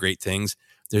teach her great things.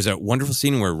 There's a wonderful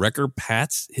scene where Wrecker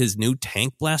pats his new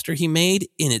tank blaster he made,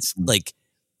 and it's like,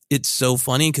 it's so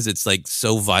funny because it's like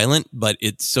so violent, but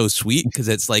it's so sweet because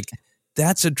it's like,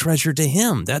 that's a treasure to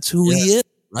him. That's who he is,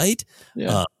 right?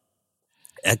 Yeah.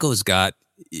 Echo's got,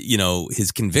 you know,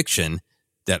 his conviction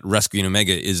that rescuing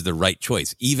Omega is the right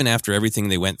choice. Even after everything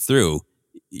they went through,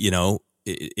 you know,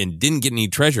 and didn't get any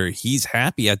treasure, he's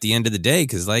happy at the end of the day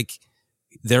because, like,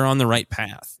 they're on the right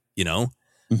path, you know?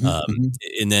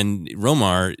 And then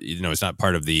Romar, you know, it's not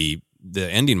part of the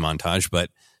ending montage, but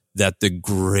that the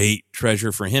great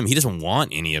treasure for him, he doesn't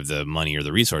want any of the money or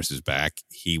the resources back.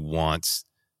 He wants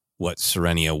what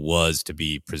Serenia was to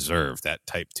be preserved, that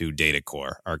Type 2 data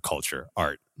core, our culture,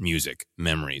 art, music,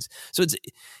 memories. So it's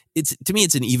to me,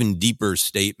 it's an even deeper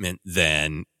statement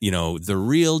than, you know, the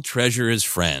real treasure is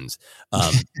friends.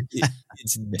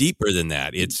 It's deeper than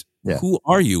that. It's who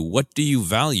are you? What do you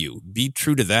value? Be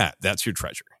true to that. That's your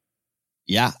treasure.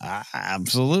 Yeah,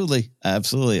 absolutely.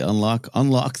 Absolutely. Unlock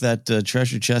that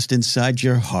treasure chest inside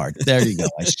your heart. There you go.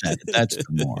 I said it. That's the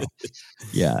moral.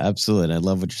 Yeah, absolutely. And I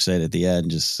love what you said at the end.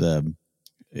 Just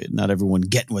not everyone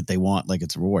getting what they want like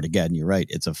it's a reward. Again, you're right.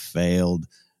 It's a failed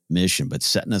mission, but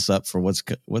setting us up for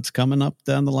what's coming up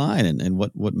down the line and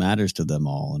what matters to them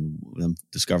all, and them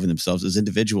discovering themselves as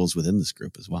individuals within this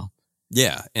group as well.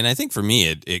 Yeah. And I think for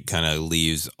me, it kind of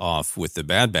leaves off with the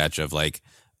Bad Batch of like,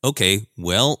 okay,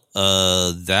 well,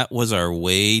 that was our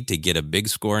way to get a big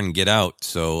score and get out.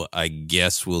 So I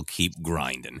guess we'll keep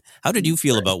grinding. How did you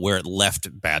feel about where it left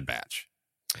Bad Batch?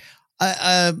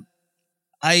 It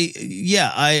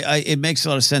makes a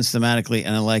lot of sense thematically,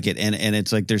 and I like it. And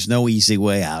it's like, there's no easy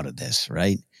way out of this,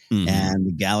 right? Mm-hmm. And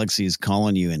the galaxy is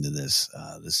calling you into this.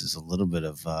 This is a little bit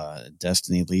of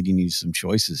destiny leading you to some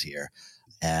choices here.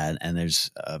 And there's,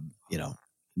 you know,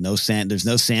 there's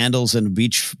no sandals and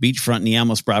beachfront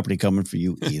Niamos property coming for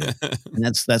you either. And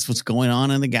that's what's going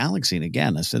on in the galaxy. And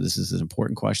again, I said, this is an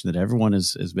important question that everyone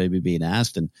is maybe being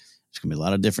asked, and there's going to be a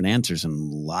lot of different answers, and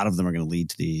a lot of them are going to lead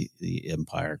to the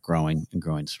Empire growing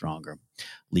stronger,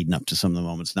 leading up to some of the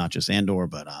moments, not just Andor,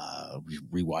 but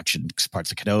rewatching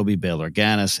parts of Kenobi, Bail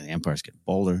Organa, and the Empire's getting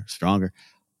bolder, stronger.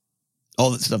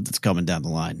 All that stuff that's coming down the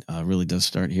line really does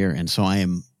start here. And so I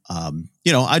am,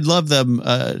 you know, I'd love them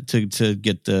to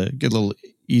get a little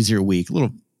easier week, a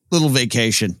little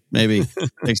vacation, maybe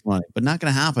take some money, but not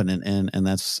going to happen. And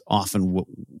that's often what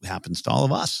happens to all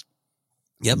of us.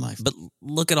 Yep. But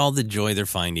look at all the joy they're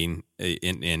finding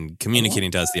in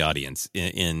communicating to us, the audience,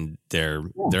 in their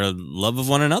love of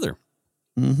one another.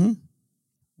 Mm-hmm.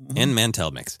 And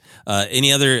Mantel mix.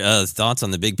 Any other thoughts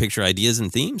on the big picture ideas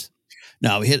and themes?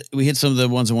 No, we hit some of the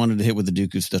ones I wanted to hit with the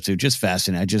Dooku stuff too. Just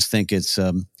fascinating. I just think it's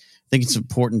an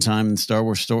important time in the Star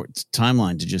Wars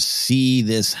timeline to just see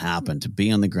this happen, to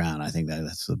be on the ground. I think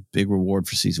that's a big reward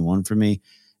for season 1 for me.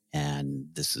 And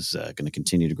this is going to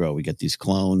continue to grow. We get these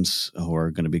clones who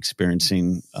are going to be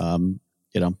experiencing,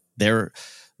 you know, their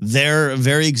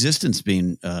very existence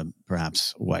being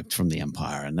perhaps wiped from the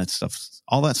Empire, and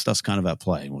all that stuff's kind of at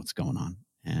play in what's going on.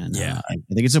 And I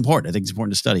think it's important. I think it's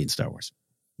important to study in Star Wars.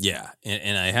 Yeah,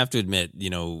 and I have to admit, you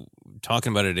know,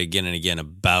 talking about it again and again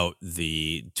about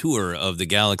the tour of the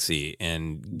galaxy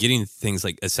and getting things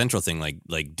like a central thing like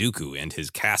Dooku and his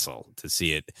castle, to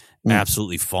see it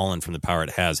absolutely fallen from the power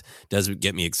it has, does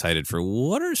get me excited for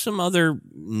what are some other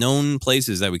known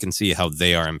places that we can see how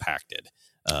they are impacted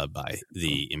by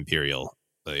the Imperial,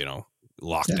 you know,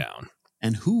 lockdown. Yeah.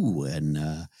 And who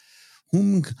and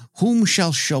whom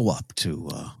shall show up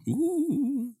to,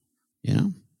 you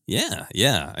know? Yeah.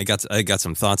 I got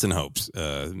some thoughts and hopes.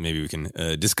 Maybe we can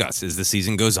discuss as the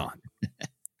season goes on.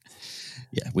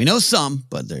 Yeah, we know some,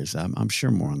 but there's I'm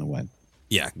sure more on the way.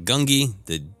 Yeah, Gungi,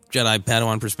 the Jedi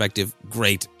Padawan perspective,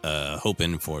 great.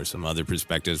 Hoping for some other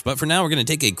perspectives. But for now, we're going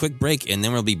to take a quick break, and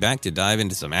then we'll be back to dive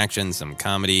into some action, some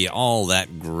comedy, all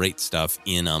that great stuff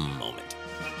in a moment.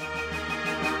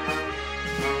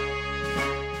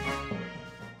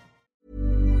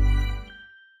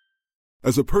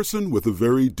 As a person with a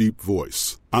very deep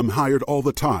voice, I'm hired all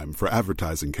the time for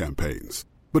advertising campaigns.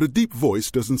 But a deep voice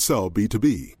doesn't sell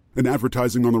B2B, and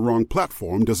advertising on the wrong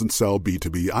platform doesn't sell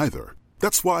B2B either.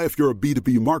 That's why if you're a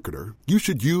B2B marketer, you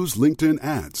should use LinkedIn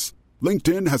ads.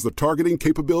 LinkedIn has the targeting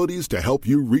capabilities to help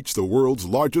you reach the world's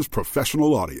largest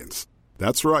professional audience.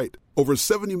 That's right, over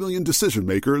 70 million decision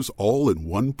makers all in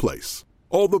one place.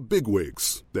 All the big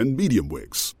wigs, then medium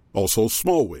wigs, Also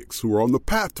small wigs who are on the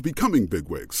path to becoming big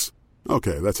wigs.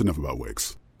 Okay, that's enough about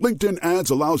wigs. LinkedIn Ads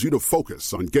allows you to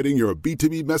focus on getting your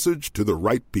B2B message to the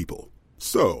right people.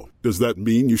 So, does that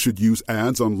mean you should use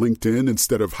ads on LinkedIn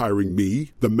instead of hiring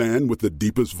me, the man with the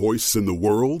deepest voice in the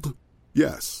world?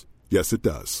 Yes. Yes, it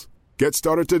does. Get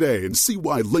started today and see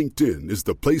why LinkedIn is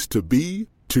the place to be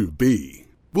to be.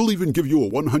 We'll even give you a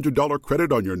 $100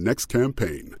 credit on your next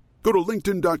campaign. Go to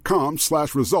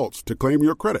linkedin.com/results to claim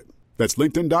your credit. That's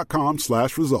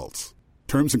linkedin.com/results.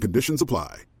 Terms and conditions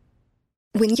apply.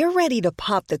 When you're ready to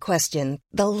pop the question,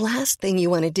 the last thing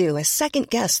you want to do is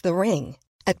second-guess the ring.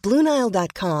 At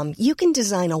BlueNile.com, you can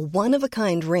design a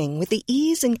one-of-a-kind ring with the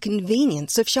ease and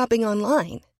convenience of shopping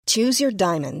online. Choose your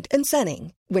diamond and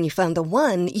setting. When you find the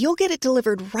one, you'll get it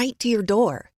delivered right to your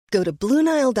door. Go to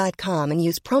BlueNile.com and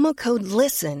use promo code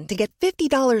LISTEN to get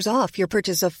 $50 off your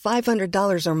purchase of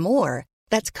 $500 or more.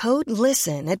 That's code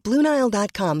LISTEN at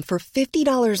BlueNile.com for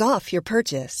 $50 off your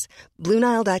purchase.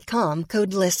 BlueNile.com,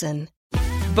 code LISTEN.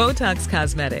 Botox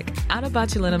Cosmetic, out of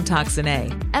botulinum toxin A,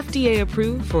 FDA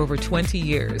approved for over 20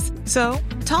 years. So,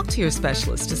 talk to your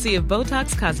specialist to see if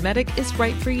Botox Cosmetic is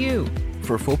right for you.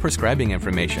 For full prescribing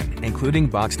information, including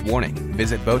boxed warning,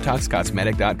 visit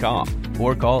BotoxCosmetic.com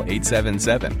or call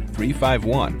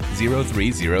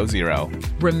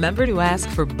 877-351-0300. Remember to ask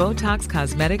for Botox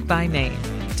Cosmetic by name.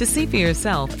 To see for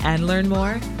yourself and learn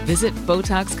more, visit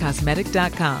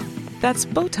BotoxCosmetic.com. That's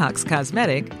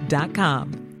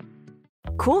BotoxCosmetic.com.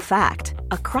 Cool fact,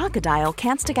 a crocodile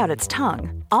can't stick out its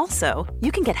tongue. Also,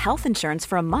 you can get health insurance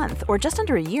for a month or just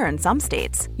under a year in some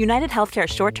states. United Healthcare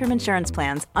short-term insurance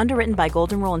plans, underwritten by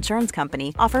Golden Rule Insurance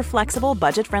Company, offer flexible,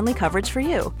 budget-friendly coverage for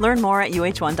you. Learn more at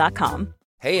UH1.com.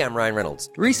 Hey, I'm Ryan Reynolds.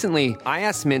 Recently, I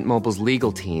asked Mint Mobile's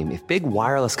legal team if big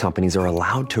wireless companies are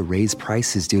allowed to raise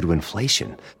prices due to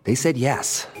inflation. They said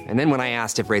yes. And then when I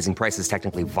asked if raising prices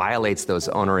technically violates those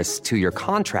onerous two-year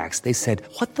contracts, they said,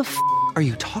 "What the f*** are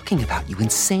you talking about, you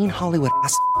insane Hollywood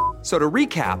ass?" So to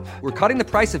recap, we're cutting the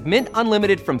price of Mint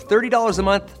Unlimited from $30 a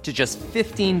month to just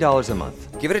 $15 a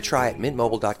month. Give it a try at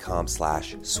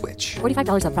mintmobile.com/switch.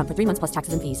 $45 up front for 3 months plus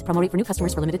taxes and fees. Promo rate for new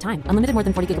customers for limited time. Unlimited more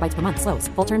than 40 gigabytes per month. Slows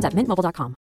full terms at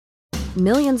mintmobile.com.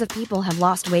 Millions of people have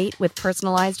lost weight with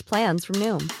personalized plans from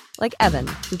Noom. Like Evan,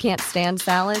 who can't stand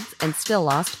salads and still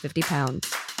lost 50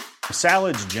 pounds.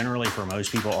 Salads generally for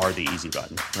most people are the easy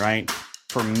button, right?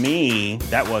 For me,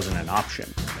 that wasn't an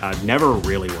option. I never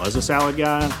really was a salad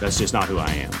guy. That's just not who I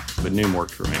am. But Noom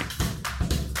worked for me.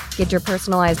 Get your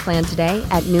personalized plan today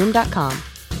at Noom.com.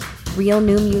 Real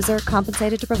Noom user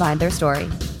compensated to provide their story.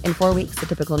 In 4 weeks, the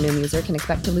typical Noom user can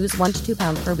expect to lose 1 to 2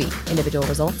 pounds per week. Individual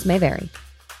results may vary.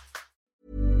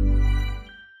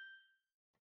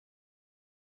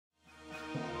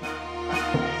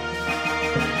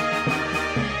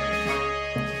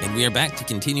 We are back to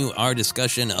continue our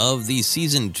discussion of the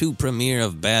Season 2 premiere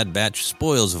of Bad Batch,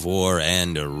 Spoils of War,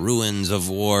 and Ruins of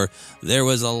War. There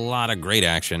was a lot of great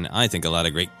action. I think a lot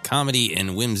of great comedy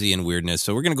and whimsy and weirdness.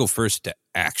 So we're going to go first to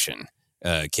action.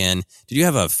 Ken, did you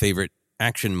have a favorite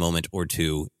action moment or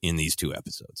two in these 2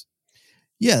 episodes?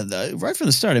 Yeah, right from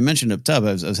the start, I mentioned up top,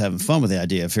 I was having fun with the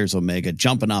idea of Here's Omega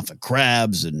jumping off of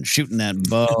crabs and shooting that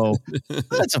bow.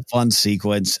 That's a fun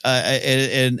sequence.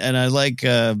 And I like...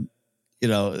 I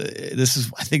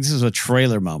think this is a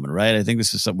trailer moment, right? I think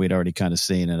this is something we'd already kind of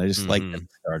seen, and I just like that we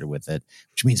started with it,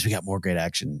 which means we got more great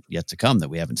action yet to come that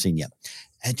we haven't seen yet.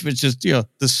 And it's just,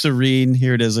 the serene,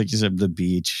 here it is, like you said, the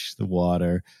beach, the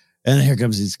water, and here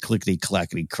comes these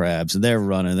clickety-clackety crabs, and they're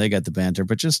running, they got the banter,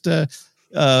 but just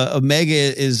Omega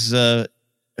is, her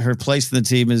place in the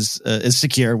team is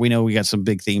secure. We know we got some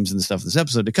big themes and stuff in this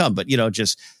episode to come, but,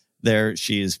 just... There,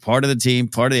 she is part of the team,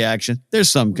 part of the action. There's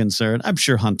some concern. I'm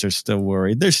sure Hunter's still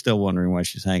worried. They're still wondering why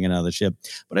she's hanging out of the ship.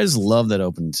 But I just love that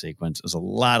opening sequence. It was a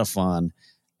lot of fun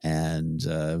and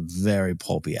very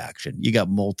pulpy action. You got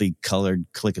multicolored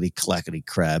clickety-clackety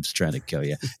crabs trying to kill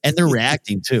you. And they're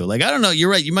reacting, too. Like, I don't know.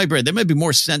 You're right. You might be right. They might be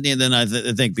more sentient than I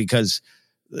think because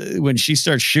when she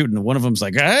starts shooting, one of them's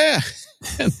like, ah!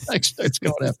 And like starts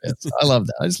going after it. So I love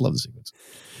that. I just love the sequence.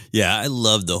 Yeah, I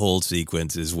love the whole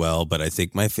sequence as well, but I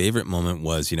think my favorite moment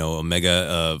was,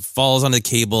 Omega falls on the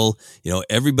cable.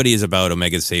 Everybody is about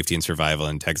Omega's safety and survival,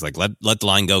 and Tech's like, let the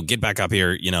line go, get back up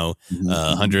here.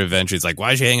 Hunter eventually is like,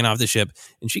 why is she hanging off the ship?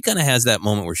 And she kind of has that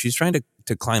moment where she's trying to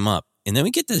climb up, and then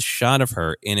we get this shot of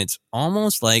her, and it's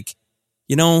almost like,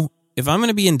 if I'm going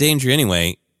to be in danger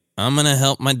anyway, I'm going to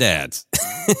help my dads.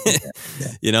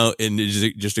 And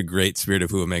it's just a great spirit of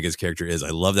who Omega's character is. I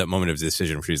love that moment of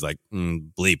decision where she's like,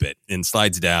 bleep it, and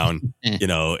slides down,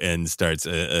 and starts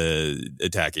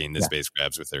attacking the space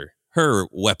crabs with her her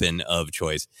weapon of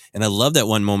choice. And I love that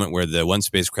one moment where the one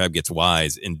space crab gets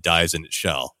wise and dives in its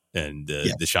shell, and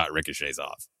the shot ricochets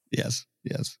off. Yes.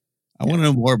 I want to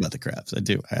know more about the crabs. I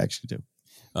do. I actually do.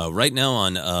 Right now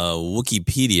on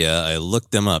Wikipedia, I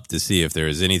looked them up to see if there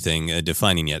is anything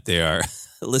defining yet. They are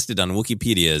listed on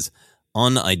Wikipedia as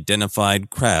unidentified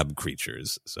crab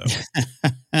creatures. So,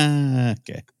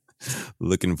 okay.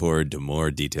 Looking forward to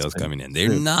more details coming in. They're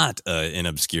not an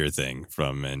obscure thing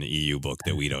from an EU book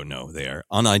that we don't know. They are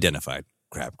unidentified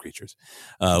crab creatures.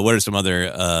 What are some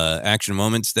other action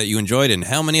moments that you enjoyed, and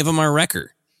how many of them are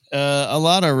Wrecker? A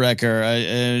lot of Wrecker.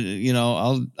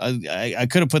 I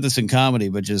could have put this in comedy,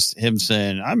 but just him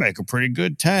saying, "I make a pretty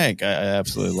good tank." I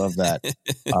absolutely love that.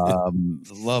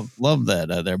 Love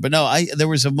that there. But no, there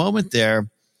was a moment there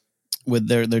with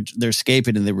they're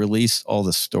escaping, and they released all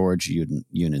the storage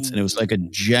units, and it was like a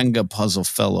Jenga puzzle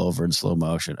fell over in slow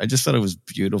motion. I just thought it was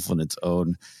beautiful in its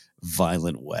own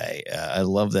violent way. I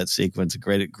love that sequence.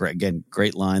 Great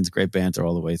lines, great banter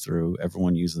all the way through.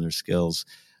 Everyone using their skills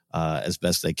as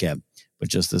best they can, but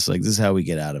just this is how we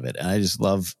get out of it. And I just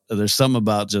love, there's something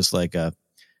about just like a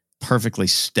perfectly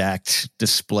stacked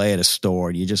display at a store,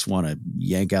 and you just want to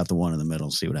yank out the one in the middle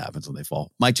and see what happens when they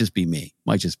fall. Might just be me,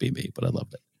 but I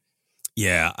loved it.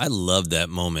 Yeah, I love that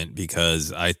moment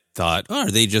because I thought,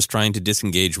 are they just trying to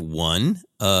disengage one,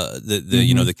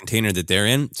 the container that they're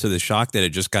in? So the shock that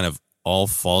it just kind of all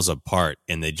falls apart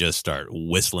and they just start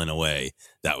whistling away.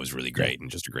 That was really great,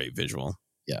 and just a great visual.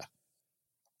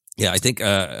 Yeah, I think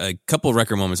a couple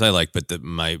Wrecker moments I like, but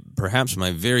perhaps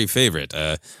my very favorite,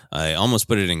 I almost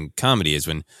put it in comedy, is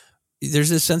when there's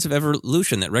this sense of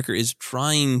evolution that Wrecker is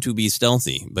trying to be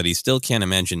stealthy, but he still can't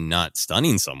imagine not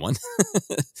stunning someone.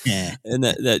 Yeah. And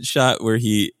that shot where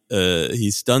he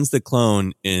stuns the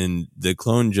clone and the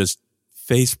clone just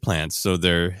face plants so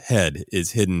their head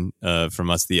is hidden from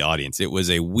us, the audience. It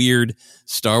was a weird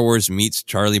Star Wars meets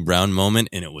Charlie Brown moment,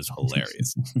 and it was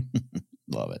hilarious.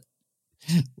 Love it.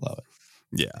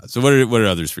 Yeah. So what are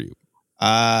others for you?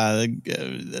 A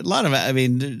lot of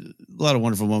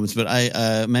wonderful moments, but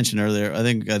I mentioned earlier, I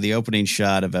think the opening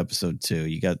shot of episode 2,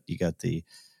 you got the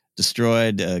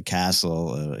destroyed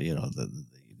castle,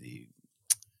 the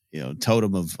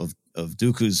totem of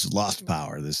Dooku's lost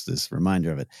power, this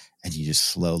reminder of it, and you just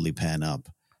slowly pan up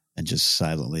and just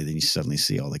silently, then you suddenly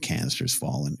see all the canisters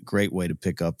falling. Great way to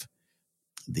pick up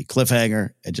the cliffhanger,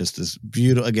 and just this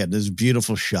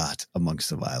beautiful shot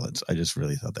amongst the violence. I just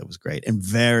really thought that was great, and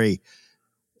very,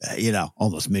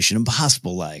 almost Mission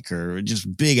Impossible like, or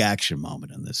just big action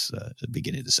moment in this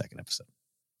beginning of the second episode.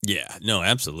 Yeah, no,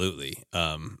 absolutely.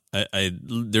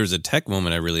 There's a tech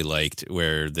moment I really liked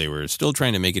where they were still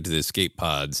trying to make it to the escape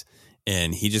pods,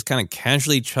 and he just kind of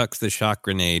casually chucks the shock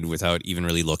grenade without even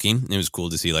really looking. It was cool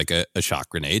to see like a shock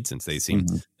grenade, since they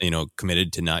seemed,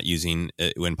 committed to not using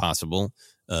it when possible.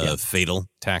 Fatal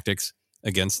tactics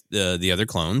against the other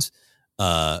clones.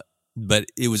 But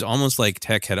it was almost like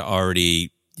Tech had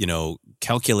already,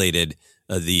 calculated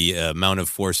the amount of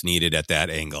force needed at that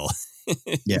angle.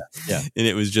 Yeah. And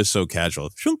it was just so casual.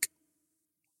 Shunk.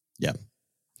 Yeah.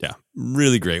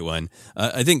 Really great one.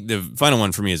 I think the final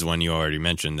one for me is the one you already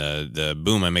mentioned. The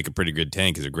boom, I make a pretty good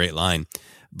tank is a great line.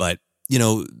 But,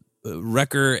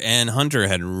 Wrecker and Hunter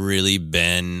had really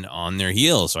been on their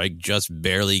heels, like just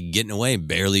barely getting away,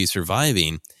 barely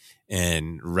surviving.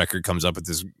 And Wrecker comes up with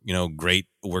this, great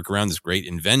workaround, this great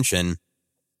invention.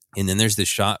 And then there's this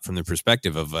shot from the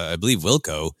perspective of, I believe,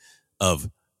 Wilco, of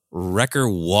Wrecker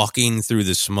walking through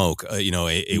the smoke,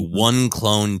 a one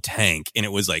clone tank. And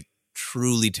it was like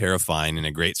truly terrifying and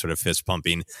a great sort of fist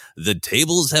pumping. The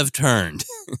tables have turned.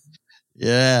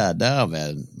 Yeah, no,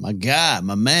 man. My guy,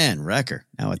 my man, Wrecker.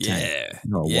 Now a tank.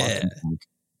 Yeah.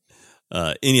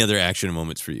 Any other action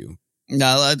moments for you?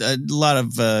 No, a lot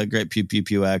of great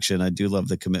pew action. I do love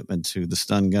the commitment to the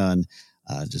stun gun.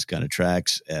 Just kind of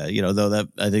tracks. Though that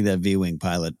I think that V-Wing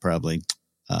pilot probably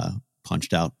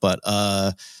punched out. But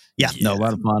a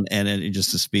lot of fun. And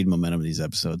just the speed and momentum of these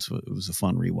episodes. It was a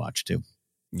fun rewatch, too.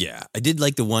 Yeah, I did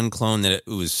like the one clone that it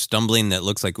was stumbling that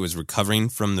looks like it was recovering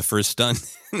from the first stun.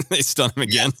 They stun him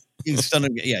again. You stun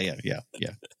him. Yeah.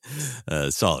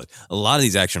 Solid. A lot of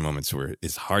these action moments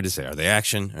it's hard to say. Are they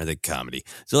action? Are they comedy?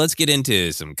 So let's get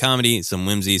into some comedy, some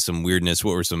whimsy, some weirdness.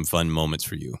 What were some fun moments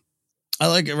for you? I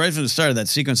like it right from the start of that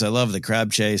sequence. I love the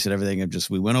crab chase and everything.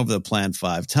 We went over the plan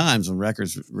 5 times, when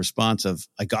Wrecker's response of,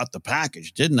 I got the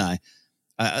package, didn't I?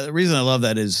 The reason I love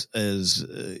that is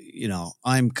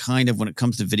I'm kind of, when it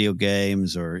comes to video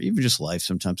games or even just life,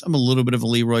 sometimes I'm a little bit of a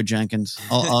Leroy Jenkins.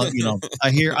 I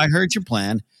heard your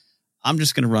plan. I'm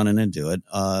just going to run in and do it.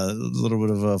 A little bit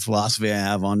of a philosophy I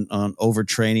have on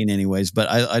overtraining anyways, but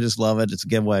I just love it. It's a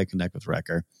giveaway. I connect with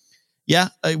Wrecker. Yeah,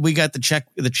 we got the check.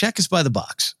 The check is by the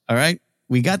box. All right.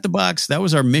 We got the box. That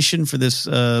was our mission for this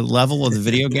level of the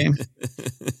video game.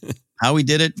 How we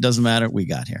did it doesn't matter. We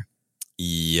got here.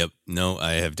 Yep. No,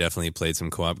 I have definitely played some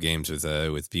co-op games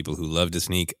with people who love to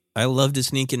sneak. I love to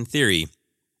sneak in theory,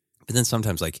 but then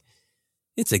sometimes like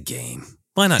it's a game.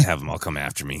 Why not have them all come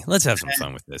after me? Let's have some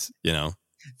fun with this. You know.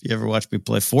 If you ever watch me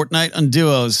play Fortnite on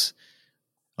duos,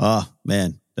 oh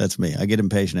man. That's me. I get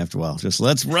impatient after a while. Just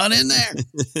let's run in there.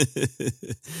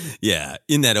 Yeah.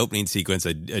 In that opening sequence,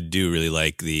 I do really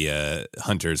like the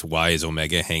Hunter's why is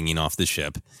Omega hanging off the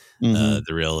ship. The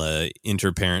real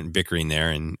interparent bickering there.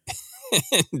 And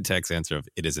Tech's answer of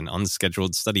it is an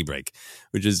unscheduled study break,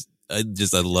 which is I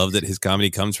love that his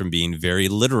comedy comes from being very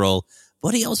literal,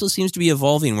 but he also seems to be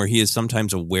evolving where he is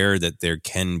sometimes aware that there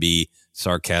can be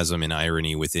sarcasm and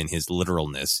irony within his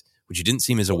literalness, which he didn't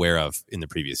seem as aware of in the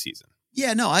previous season.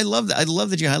 Yeah, no, I love that. I love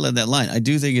that you highlighted that line. I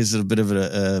do think it's a bit of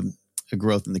a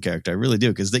growth in the character. I really do,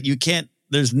 because that you can't.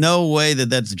 There's no way that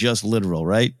that's just literal,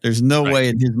 right? There's no way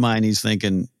in his mind he's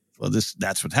thinking, well,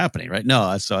 that's what's happening, right?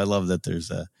 No, so I love that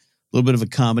there's a little bit of a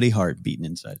comedy heart beating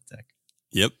inside of Tech.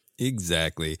 Yep,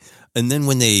 exactly. And then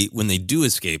when they do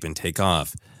escape and take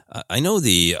off, I know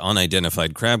the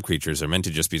unidentified crab creatures are meant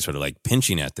to just be sort of like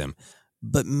pinching at them.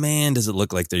 But man, does it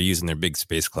look like they're using their big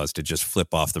space claws to just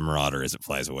flip off the Marauder as it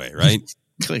flies away, right?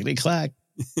 Clickety-clack.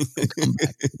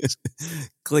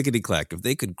 Clickety-clack. If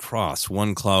they could cross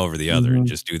one claw over the other and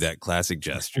just do that classic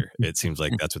gesture, it seems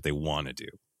like that's what they want to do.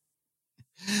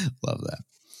 Love that.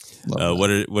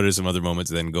 What are some other moments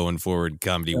then going forward,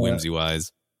 comedy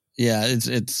whimsy-wise? Yeah,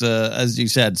 it's as you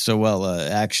said so well,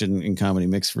 action and comedy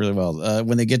mixed really well.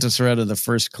 When they get to Soretta, the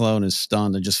first clone is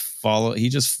stunned and he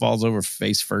just falls over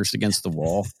face first against the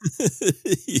wall.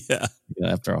 Yeah,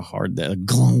 after a hard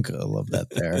glunk. I love that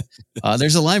there.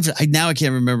 There's a line I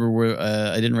can't remember where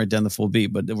I didn't write down the full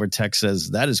beat, but where Tech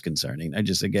says that is concerning. I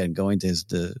just going to his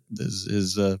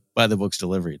by the books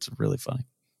delivery. It's really funny.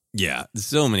 Yeah,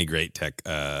 so many great tech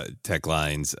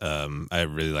lines. I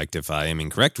really liked if I am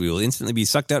incorrect, we will instantly be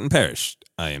sucked out and perish.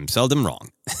 I am seldom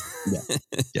wrong.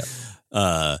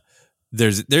 Yeah.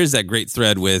 There's that great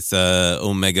thread with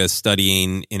Omega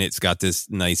studying, and it's got this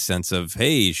nice sense of,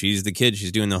 hey, she's the kid,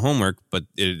 she's doing the homework, but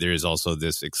there is also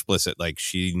this explicit, like,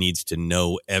 she needs to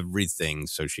know everything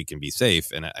so she can be safe.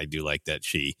 And I do like that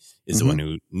she is the one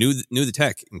who knew the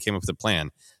tech and came up with a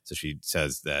plan. So she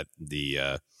says that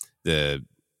the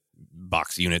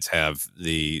box units have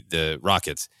the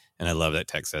rockets, and I love that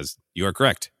Tech says, you are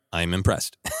correct, I'm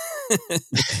impressed.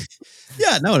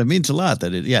 Yeah, no, it means a lot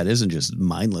that it isn't just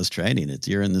mindless training. It's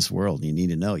you're in this world and you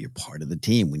need to know you're part of the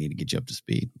team. We need to get you up to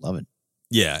speed. Love it.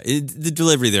 Yeah, the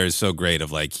delivery there is so great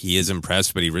of like, he is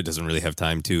impressed, but he doesn't really have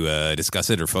time to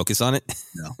discuss it or focus on it.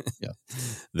 No, yeah.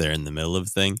 They're in the middle of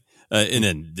the thing. And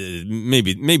then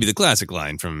maybe the classic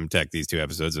line from Tech, these two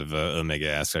episodes of Omega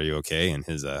asks, are you okay? And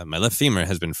his, my left femur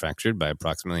has been fractured by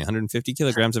approximately 150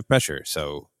 kilograms of pressure.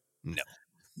 So no.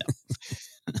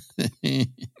 He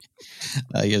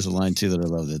has a line too that I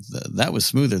love. That was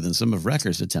smoother than some of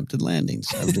Wrecker's attempted landings.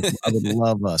 I would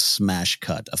love a smash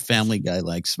cut, a Family Guy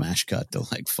like smash cut to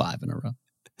like 5 in a row.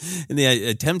 And the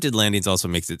attempted landings also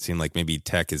makes it seem like maybe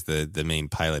Tech is the main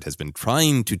pilot has been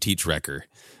trying to teach Wrecker.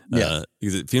 Yeah,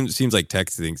 because it seems like Tech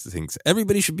thinks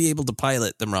everybody should be able to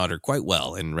pilot the Marauder quite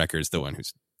well, and Wrecker's the one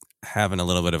who's having a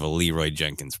little bit of a Leroy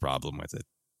Jenkins problem with it.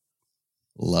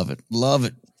 Love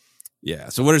it. Yeah.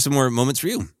 So what are some more moments for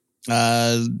you?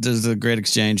 There's a great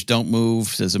exchange. Don't move,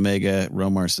 says Omega.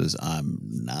 Romar says, I'm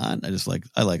not.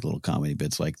 I like little comedy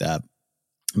bits like that.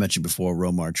 I mentioned before,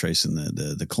 Romar tracing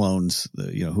the clones,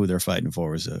 who they're fighting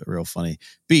for is a real funny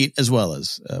beat as well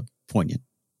as poignant.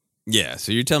 Yeah,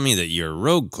 so you're telling me that you're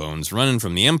rogue clones running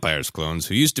from the Empire's clones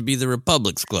who used to be the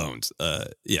Republic's clones.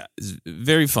 Yeah, it's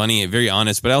very funny, very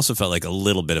honest, but I also felt like a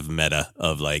little bit of meta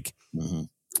of like,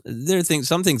 there are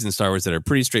some things in Star Wars that are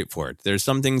pretty straightforward. There's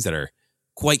some things that are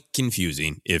quite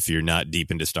confusing if you're not deep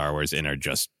into Star Wars and are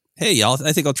just, hey, y'all,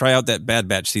 I think I'll try out that Bad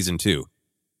Batch Season 2.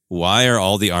 Why are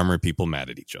all the armor people mad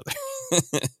at each other?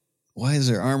 Why is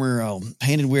their armor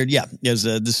painted weird? Yeah, because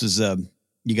this is...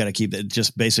 you got to keep it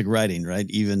just basic writing, right?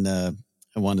 Even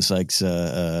Wanda Sykes'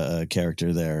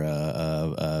 character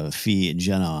there, Fee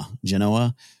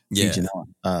Genoa,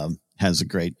 has a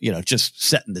great, just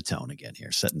setting the tone again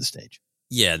here, setting the stage.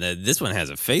 Yeah, this one has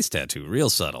a face tattoo, real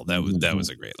subtle. That was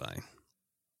a great line.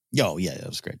 Oh yeah, that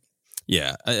was great.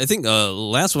 Yeah, I think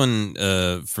last one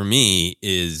for me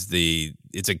is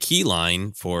it's a key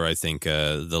line for, I think,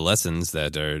 the lessons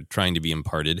that are trying to be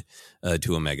imparted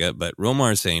to Omega. But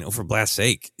Romar is saying, for blast's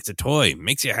sake, it's a toy,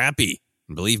 makes you happy.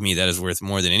 And believe me, that is worth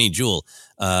more than any jewel.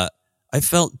 I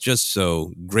felt just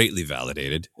so greatly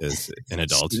validated as an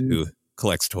adult who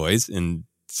collects toys. And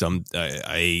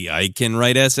I can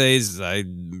write essays. I've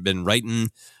been writing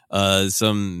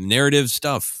some narrative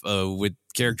stuff with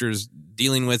characters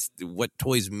dealing with what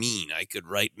toys mean. I could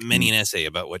write many an essay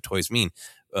about what toys mean.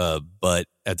 But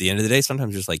at the end of the day,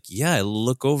 sometimes just like, I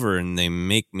look over and they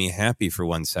make me happy for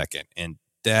 1 second. And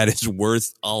that is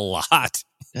worth a lot.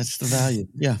 That's the value.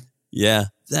 Yeah. Yeah,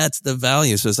 that's the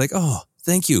value. So it's like,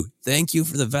 thank you. Thank you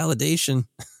for the validation,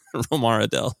 Romar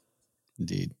Adel.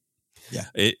 Indeed. Yeah.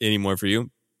 Any more for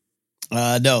you?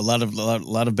 No, a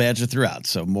lot of Badger throughout.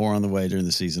 So more on the way during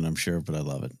the season, I'm sure, but I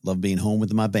love it. Love being home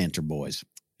with my banter boys.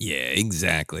 Yeah,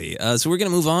 exactly. So we're going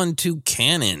to move on to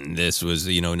canon. This was,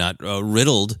 not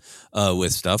riddled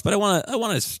with stuff, but I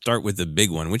want to start with the big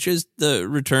one, which is the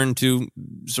return to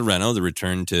Sereno, the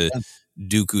return to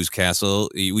Dooku's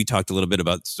castle. We talked a little bit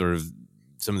about sort of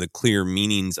some of the clear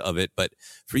meanings of it, but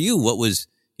for you, what was,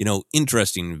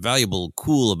 interesting, valuable,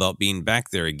 cool about being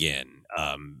back there again?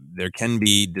 There can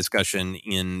be discussion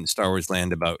in Star Wars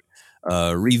land about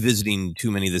revisiting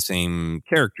too many of the same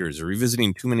characters or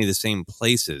revisiting too many of the same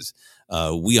places.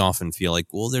 We often feel like,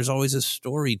 well, there's always a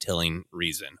storytelling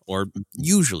reason, or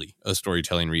usually a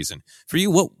storytelling reason. For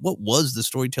you, what was the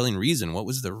storytelling reason? What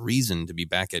was the reason to be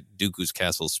back at Dooku's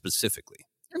castle specifically?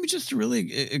 I mean, just to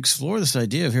really explore this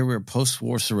idea of here we're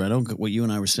post-war Sereno, what you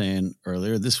and I were saying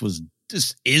earlier. This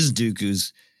is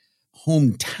Dooku's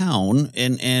hometown,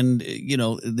 and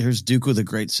there's Dooku the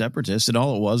Great Separatist, and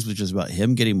all it was just about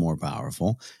him getting more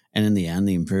powerful. And in the end,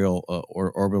 the Imperial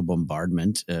orbital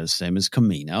bombardment, same as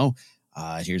Kamino.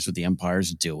 Here's what the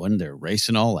Empire's doing. They're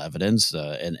erasing all evidence,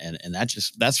 and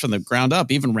that's from the ground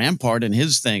up. Even Rampart and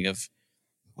his thing of,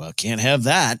 well, can't have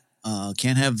that.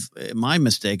 Can't have my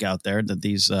mistake out there that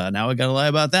these, now I got to lie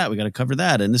about that. We got to cover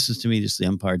that. And this is, to me, just the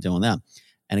Empire doing that.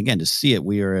 And again, to see it,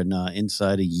 we are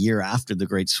inside a year after the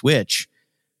Great Switch,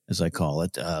 as I call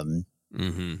it, for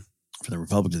the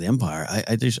Republic of the Empire.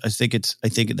 I think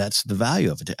that's the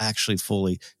value of it, to actually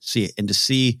fully see it and to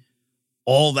see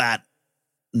all that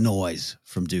noise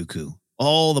from Dooku,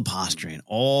 all the posturing,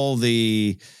 all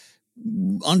the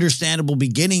understandable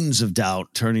beginnings of doubt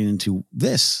turning into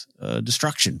this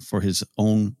destruction for his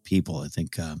own people. I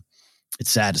think it's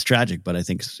sad, it's tragic, but I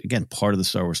think it's, again, part of the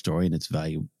Star Wars story, and it's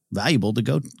valuable to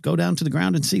go down to the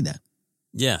ground and see that.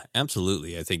 Yeah,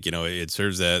 absolutely. I think, it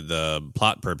serves the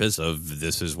plot purpose of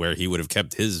this is where he would have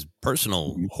kept his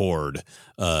personal horde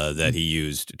that he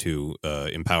used to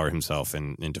empower himself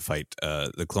and to fight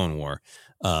the Clone War.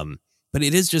 But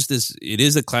it is just this, it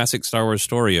is a classic Star Wars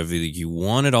story of you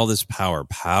wanted all this power.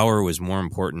 Power was more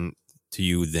important to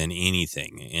you than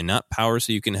anything, and not power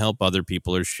so you can help other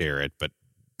people or share it, but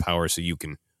power so you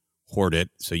can hoard it,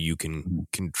 so you can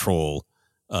control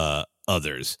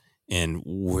others. And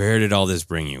where did all this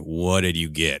bring you? What did you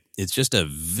get? It's just a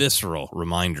visceral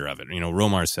reminder of it.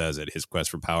 Romar says that his quest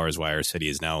for power is why our city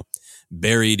is now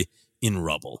buried in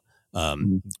rubble.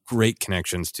 Great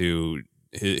connections to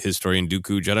his story in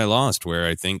Dooku Jedi Lost, where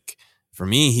I think for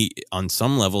me, he, on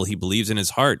some level, he believes in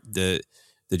his heart that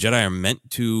the Jedi are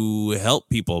meant to help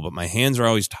people, but my hands are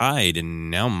always tied.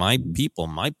 And now my people,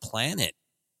 my planet,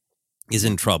 is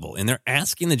in trouble, and they're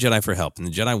asking the Jedi for help, and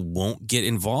the Jedi won't get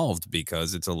involved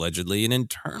because it's allegedly an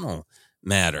internal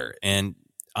matter. And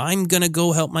I'm going to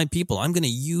go help my people. I'm going to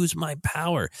use my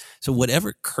power. So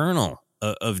whatever Colonel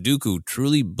of Dooku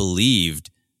truly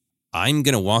believed, I'm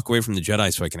going to walk away from the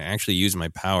Jedi so I can actually use my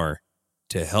power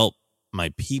to help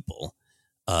my people,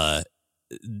 to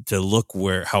look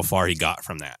how far he got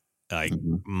from that. Like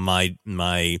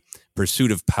my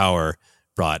pursuit of power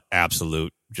brought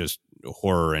absolute just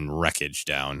horror and wreckage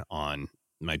down on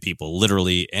my people,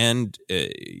 literally, and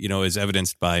as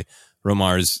evidenced by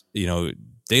Romar's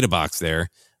data box there,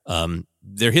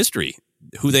 their history,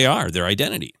 who they are, their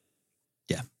identity.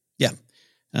 Yeah.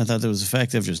 I thought that was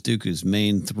effective. Just Dooku's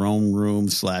main throne room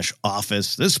 /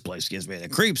 office. This place gives me the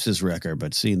creeps, this record,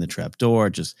 but seeing the trapdoor,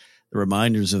 just the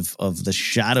reminders of the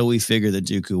shadowy figure that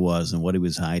Dooku was and what he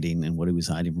was hiding, and what he was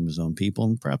hiding from his own people,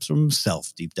 and perhaps from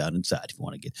himself deep down inside, if you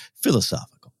want to get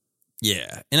philosophical.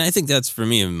 Yeah, and I think that's, for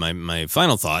me, my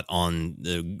final thought on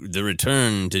the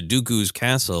return to Dooku's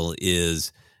castle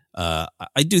is I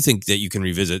do think that you can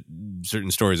revisit certain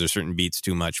stories or certain beats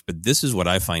too much, but this is what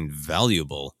I find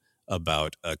valuable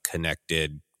about a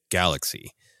connected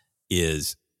galaxy,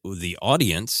 is the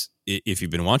audience if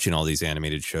you've been watching all these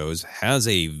animated shows, has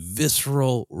a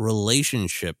visceral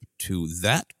relationship to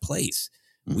that place.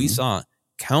 Mm-hmm. We saw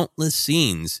countless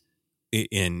scenes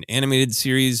in animated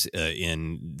series,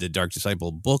 in the Dark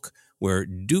Disciple book, where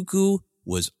Dooku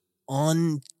was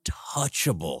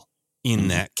untouchable in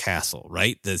that castle,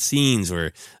 right? The scenes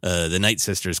where the Night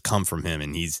Sisters come from him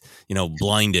and he's,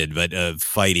 blinded, but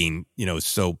fighting,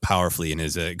 so powerfully in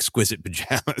his exquisite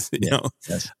pajamas,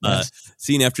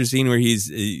 scene after scene where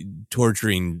he's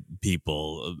torturing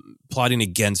people, plotting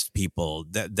against people.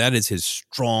 That is his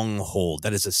stronghold.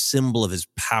 That is a symbol of his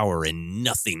power, and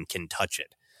nothing can touch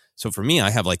it. So for me,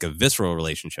 I have like a visceral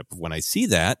relationship. When I see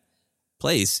that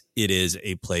place, it is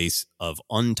a place of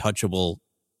untouchable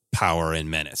power and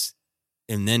menace.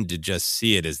 And then to just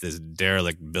see it as this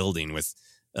derelict building with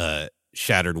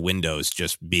shattered windows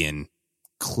just being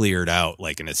cleared out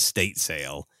like an estate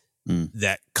sale,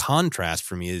 that contrast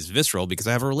for me is visceral because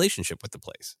I have a relationship with the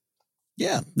place.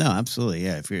 Yeah, no, absolutely.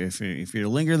 Yeah, if you're to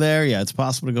linger there, yeah, it's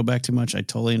possible to go back too much. I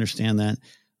totally understand that.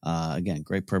 Again,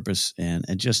 great purpose, and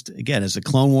just again, as a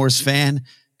Clone Wars fan,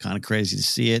 kind of crazy to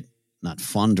see it. Not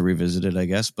fun to revisit it, I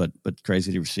guess, but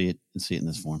crazy to see it in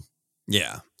this form.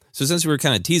 Yeah. So since we were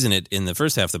kind of teasing it in the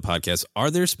first half of the podcast, are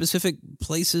there specific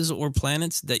places or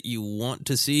planets that you want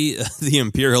to see the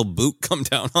Imperial boot come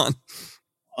down on?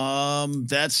 I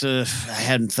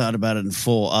hadn't thought about it in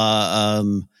full.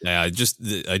 Yeah, I just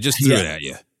threw it at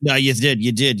you. No, you did.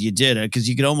 Because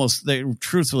you could almost,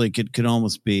 truthfully, could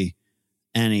almost be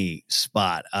any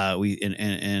spot.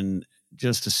 And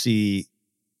just to see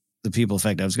the people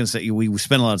effect. I was going to say we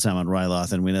spent a lot of time on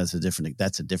Ryloth, and we know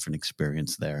that's a different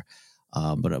experience there.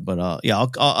 I will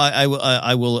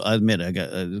admit I got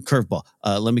a curveball.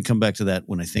 Let me come back to that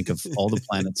when I think of all the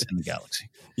planets in the galaxy.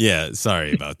 Yeah,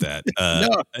 sorry about that.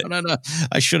 No.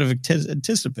 I should have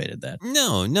anticipated that.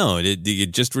 No.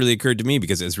 It just really occurred to me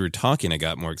because as we were talking, I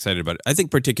got more excited about it. I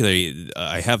think particularly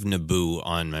I have Naboo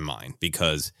on my mind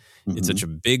because it's such a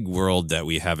big world that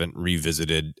we haven't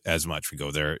revisited as much. We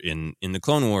go there in the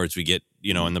Clone Wars. We get,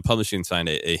 in the publishing side,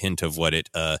 a hint of what it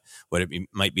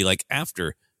might be like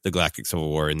after the Galactic Civil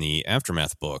War in the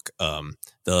Aftermath book. The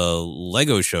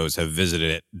Lego shows have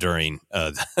visited it during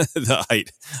the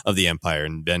height of the Empire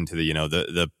and been to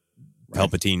the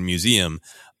Palpatine Museum.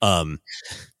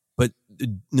 But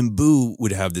Naboo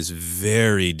would have this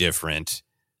very different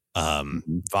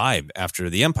vibe after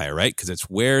the Empire, right? Because it's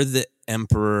where the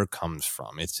Emperor comes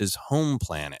from. It's his home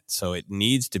planet. So it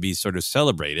needs to be sort of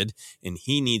celebrated and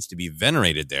he needs to be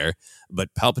venerated there.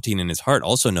 But Palpatine in his heart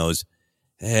also knows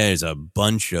there's a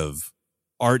bunch of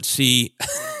artsy,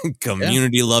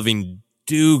 community-loving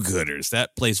do-gooders.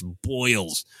 That place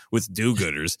boils with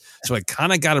do-gooders. So I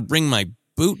kind of got to bring my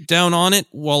boot down on it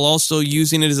while also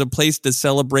using it as a place to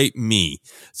celebrate me.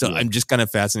 So I'm just kind of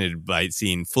fascinated by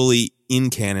seeing fully in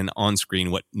canon on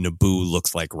screen what Naboo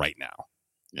looks like right now.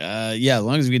 As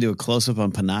long as we do a close-up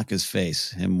on Panaka's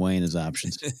face, him weighing his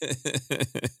options.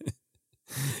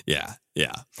 Yeah.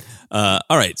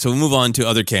 All right, so we'll move on to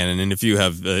other canon, and if you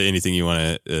have anything you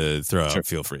want to throw out,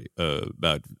 feel free,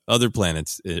 about other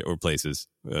planets or places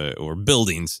or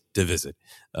buildings to visit.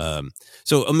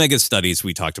 So Omega studies,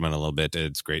 we talked about it a little bit.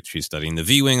 It's great. She's studying the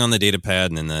V-Wing on the data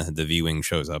pad, and then the V-Wing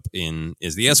shows up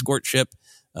is the escort ship,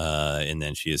 and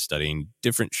then she is studying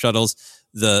different shuttles.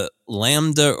 The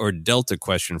Lambda or Delta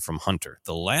question from Hunter.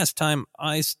 The last time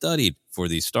I studied for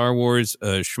the Star Wars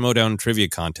Schmoedown Trivia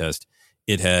Contest,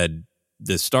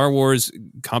 the Star Wars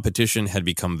competition had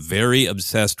become very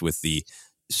obsessed with the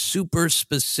super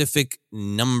specific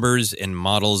numbers and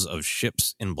models of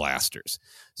ships and blasters.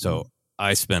 So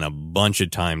I spent a bunch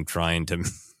of time trying to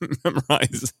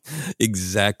memorize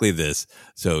exactly this.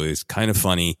 So it's kind of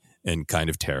funny and kind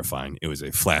of terrifying. It was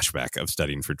a flashback of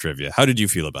studying for trivia. How did you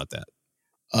feel about that?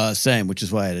 Same, which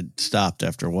is why I had stopped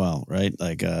after a while, right?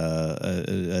 Like,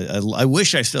 I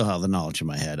wish I still had the knowledge in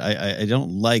my head. I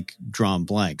don't like drawn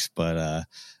blanks, but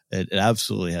it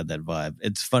absolutely had that vibe.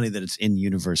 It's funny that it's in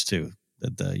universe too,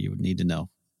 that you would need to know.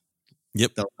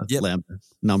 Yep. Lambda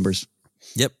numbers.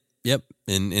 Yep.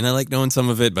 And I like knowing some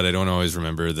of it, but I don't always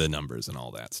remember the numbers and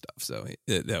all that stuff. So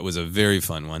that was a very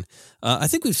fun one. I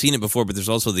think we've seen it before, but there's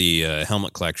also the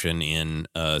helmet collection in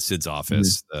Sid's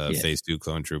office, Phase 2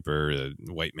 Clone Trooper, the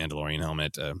White Mandalorian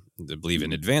helmet, I believe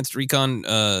an Advanced Recon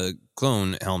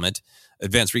clone helmet,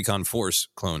 Advanced Recon Force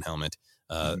clone helmet.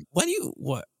 I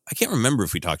can't remember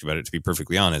if we talked about it, to be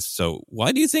perfectly honest. So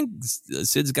why do you think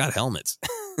Sid's got helmets?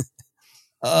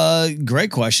 Great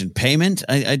question. Payment,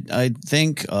 I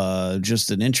think,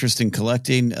 just an interest in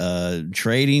collecting,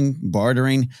 trading,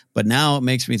 bartering. But now it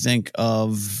makes me think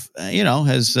of,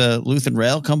 has Luthen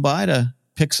Rail come by to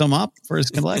pick some up for his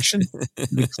collection.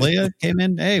 Clea came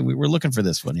in. Hey, we were looking for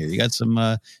this one here. You got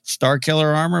some Star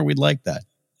Killer armor? We'd like that.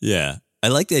 Yeah. I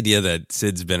like the idea that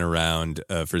Sid's been around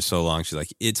for so long. She's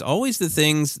like, it's always the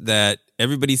things that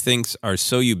everybody thinks are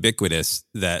so ubiquitous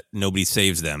that nobody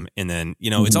saves them. And then,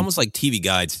 it's almost like TV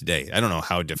guides today. I don't know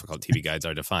how difficult TV guides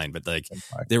are to find, but like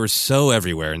they were so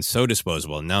everywhere and so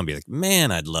disposable. And now I'm be like,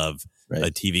 man, I'd love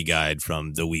a TV guide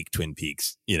from the week Twin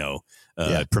Peaks,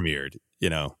 premiered.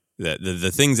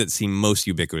 The things that seem most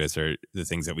ubiquitous are the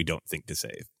things that we don't think to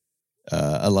save.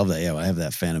 I love that. Yeah, I have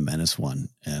that Phantom Menace one,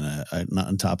 and not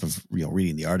on top of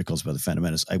reading the articles about the Phantom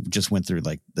Menace, I just went through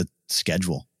like the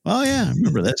schedule. Oh yeah, I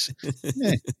remember this.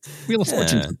 Yeah. Wheel of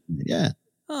Fortune. Yeah.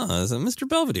 Oh, so Mr.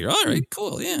 Belvedere. All right,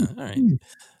 cool. Yeah. All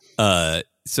right.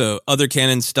 So other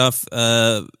canon stuff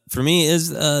for me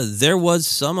is there was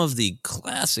some of the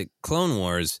classic Clone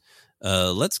Wars.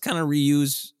 Let's kind of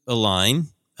reuse a line,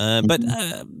 but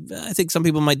I think some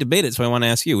people might debate it. So I want to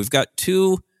ask you. We've got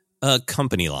two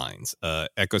company lines.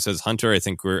 Echo says, Hunter, I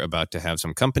think we're about to have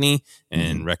some company,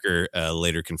 and Wrecker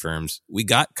later confirms we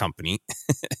got company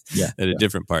at a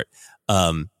different part.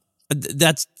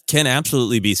 That can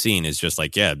absolutely be seen as just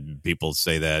like, people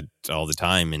say that all the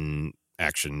time in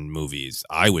action movies.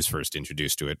 I was first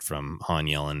introduced to it from Han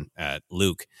yelling at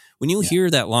Luke. When you hear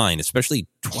that line, especially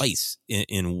twice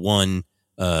in one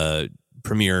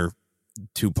premiere,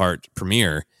 2-part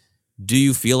premiere, do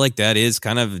you feel like that is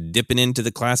kind of dipping into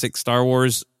the classic Star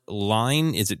Wars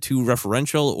line? Is it too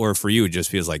referential, or for you, it just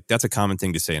feels like that's a common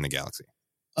thing to say in the galaxy?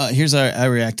 Here's how I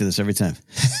react to this every time.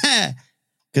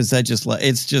 Because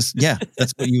it's just,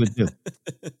 that's what you would do.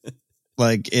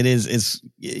 Like it is,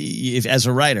 if as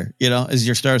a writer, as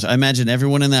your stars, I imagine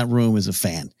everyone in that room is a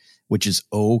fan, which is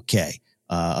okay.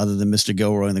 Other than Mr.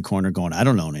 Gilroy in the corner going, I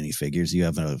don't own any figures. You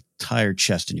have an entire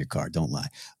chest in your car. Don't lie.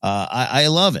 I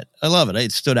love it. I love it.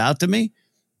 It stood out to me.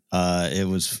 It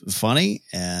was funny,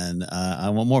 and I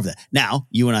want more of that. Now,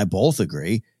 you and I both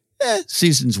agree,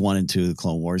 seasons 1 and 2 of the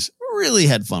Clone Wars really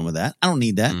had fun with that. I don't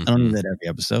need that. I don't need that every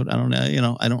episode. I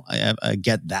don't, I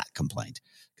get that complaint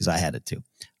because I had it too.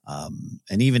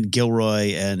 And even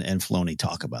Gilroy and Filoni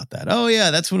talk about that. Oh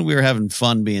yeah, that's when we were having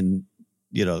fun being,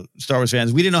 Star Wars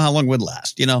fans. We didn't know how long it would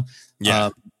last,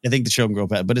 I think the show can grow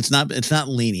back, but it's not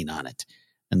leaning on it.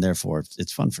 And therefore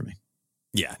it's fun for me.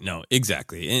 Yeah, no,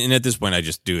 exactly. And at this point, I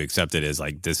just do accept it as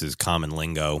like, this is common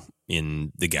lingo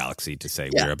in the galaxy to say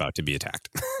we're about to be attacked.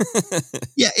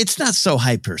 Yeah. It's not so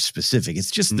hyper specific.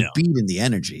 It's just the beat and the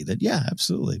energy that,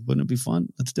 absolutely. Wouldn't it be fun?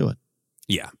 Let's do it.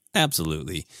 Yeah,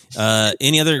 absolutely.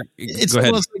 Any other? Go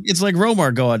ahead. It's like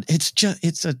Romar going,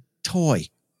 it's a toy.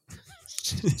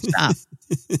 Stop.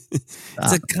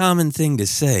 It's a common thing to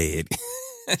say.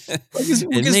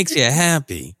 It makes you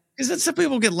happy. Because then some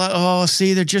people get like, oh,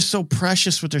 see, they're just so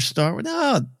precious with their Star Wars.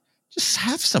 No, just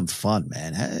have some fun,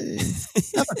 man.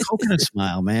 Have a coconut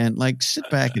smile, man. Like, sit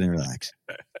back and relax.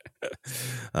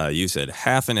 You said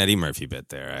half an Eddie Murphy bit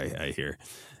there, I hear.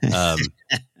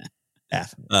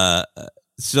 Half.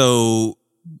 So,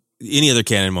 any other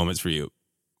canon moments for you?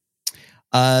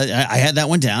 I had that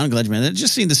one down. Glad you mentioned it.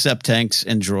 Just seen the Sept tanks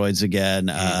and droids again.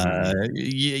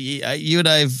 You and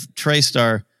I have traced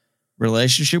our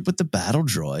relationship with the battle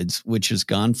droids, which has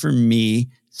gone for me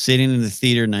sitting in the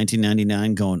theater in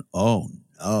 1999 going, oh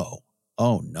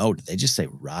no. Did they just say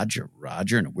Roger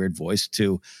in a weird voice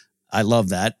too? I love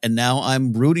that. And now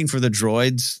I'm rooting for the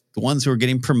droids, the ones who are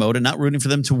getting promoted, not rooting for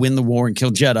them to win the war and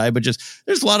kill Jedi, but just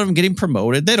there's a lot of them getting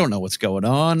promoted. They don't know what's going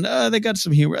on. They got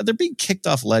some humor. They're being kicked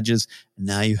off ledges. And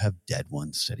now you have dead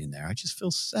ones sitting there. I just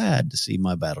feel sad to see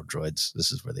my battle droids.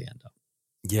 This is where they end up.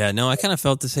 Yeah, no, I kind of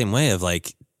felt the same way of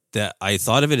like that. I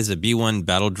thought of it as a B-1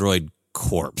 battle droid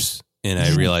corpse. And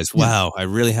I realized, wow, I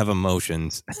really have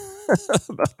emotions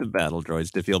about the battle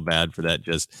droids to feel bad for that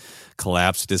just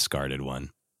collapsed, discarded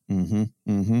one.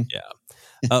 Yeah.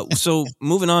 So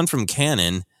moving on from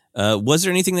canon, was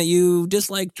there anything that you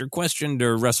disliked or questioned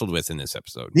or wrestled with in this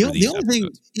episode? The only thing,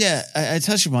 I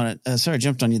touched upon it. Sorry, I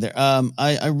jumped on you there.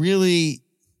 I really,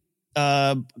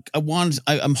 I'm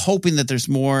hoping that there's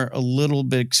more, a little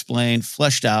bit explained,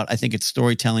 fleshed out. I think it's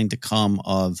storytelling to come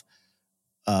of,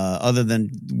 other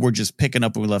than we're just picking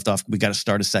up where we left off. We got to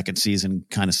start a second season,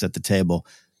 kind of set the table.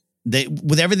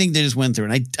 With everything they just went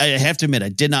through, and I have to admit, I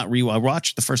did not I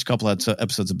watched the first couple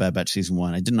episodes of Bad Batch season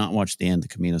 1. I did not watch the end, the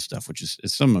Camino stuff, which is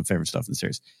some of my favorite stuff in the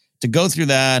series. To go through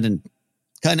that and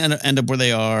kind of end up where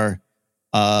they are,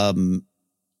 I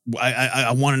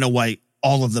want to know why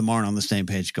all of them aren't on the same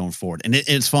page going forward. And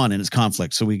it's fun and it's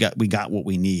conflict, so we got what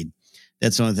we need.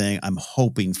 That's the only thing. I'm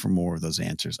hoping for more of those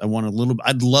answers.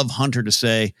 I'd love Hunter to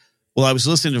say, Well, I was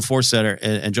listening to Force Center,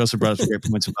 and Joseph brought up some great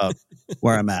points about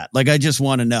where I'm at. Like, I just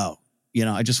want to know.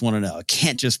 I just want to know. It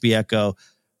can't just be Echo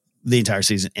the entire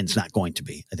season, and it's not going to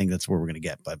be. I think that's where we're going to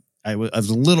get. But I was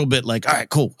a little bit like, all right,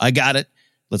 cool. I got it.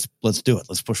 Let's do it.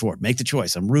 Let's push forward. Make the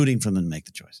choice. I'm rooting for them to make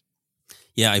the choice.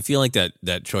 Yeah, I feel like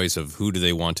that choice of who do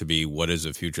they want to be, what is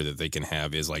a future that they can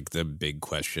have is like the big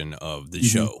question of the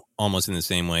show. Almost in the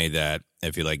same way that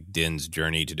I feel like Din's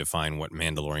journey to define what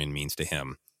Mandalorian means to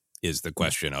him is the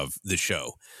question of the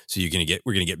show. So we're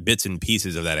gonna get bits and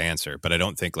pieces of that answer, but I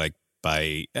don't think like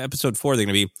by episode 4 they're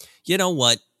gonna be, you know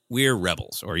what, we're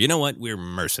rebels, or you know what, we're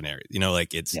mercenaries.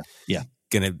 Like it's I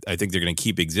think they're gonna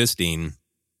keep existing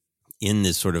in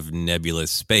this sort of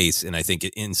nebulous space. And I think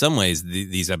in some ways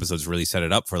these episodes really set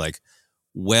it up for like,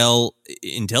 well,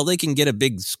 until they can get a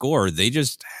big score, they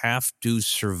just have to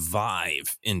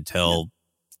survive and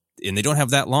they don't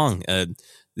have that long.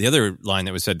 The other line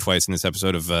that was said twice in this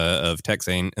episode of Tech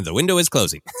saying, the window is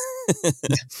closing.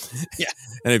 Yeah.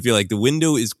 And I feel like the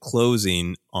window is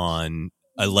closing on,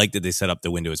 I like that they set up the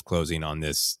window is closing on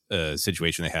this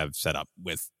situation they have set up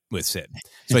with Sid.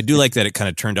 So I do like that it kind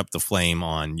of turned up the flame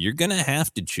on, you're going to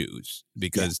have to choose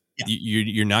because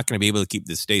you're not going to be able to keep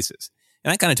this stasis.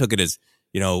 And I kind of took it as,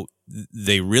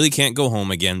 they really can't go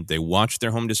home again. They watched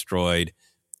their home destroyed.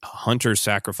 Hunter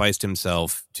sacrificed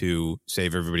himself to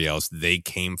save everybody else. They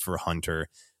came for Hunter.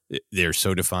 They're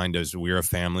so defined as we're a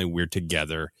family. We're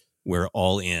together. We're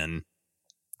all in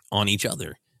on each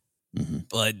other. Mm-hmm.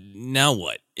 But now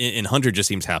what? And Hunter just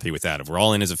seems happy with that. If we're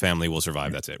all in as a family, we'll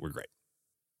survive. That's it. We're great.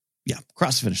 Yeah,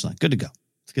 cross the finish line. Good to go.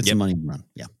 Let's get some money and run.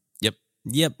 Yeah.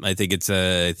 Yep. I think it's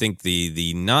I think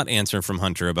the not answer from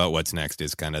Hunter about what's next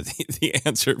is kind of the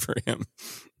answer for him.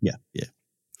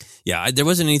 Yeah. There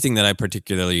wasn't anything that I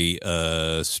particularly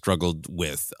struggled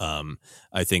with.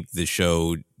 I think the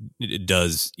show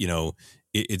does,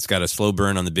 it's got a slow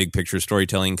burn on the big picture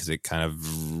storytelling because it kind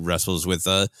of wrestles with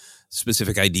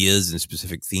specific ideas and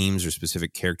specific themes or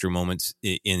specific character moments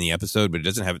in the episode, but it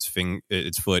doesn't have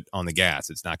its foot on the gas.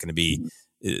 It's not going to be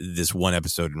this one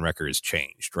episode and Wrecker has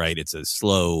changed, right? It's a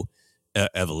slow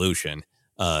evolution.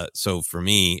 So for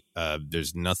me,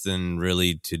 there's nothing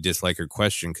really to dislike or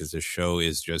question because the show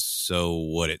is just so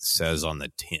what it says on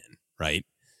the tin, right?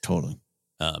 Totally.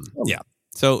 Yeah.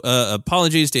 So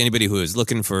apologies to anybody who is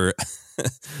looking for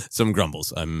some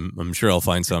grumbles. I'm sure I'll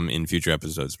find some in future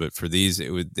episodes, but for these,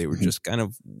 they were just kind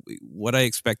of what I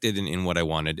expected and what I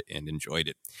wanted and enjoyed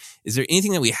it. Is there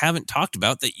anything that we haven't talked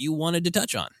about that you wanted to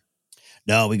touch on?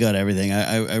 No, we got everything.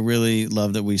 I really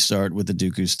love that we start with the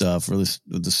Dooku stuff, with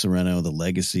the Sereno, the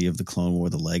legacy of the Clone War,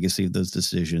 the legacy of those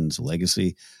decisions, the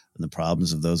legacy and the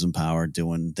problems of those in power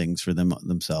doing things for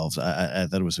themselves. I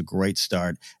thought it was a great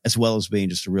start, as well as being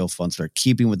just a real fun start,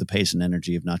 keeping with the pace and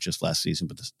energy of not just last season,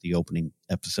 but the opening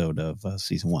episode of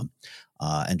season 1.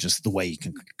 And just the way you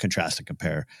can contrast and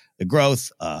compare the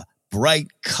growth, bright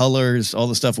colors, all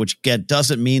the stuff, which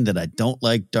doesn't mean that I don't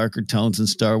like darker tones in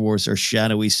Star Wars or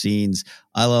shadowy scenes.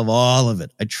 I love all of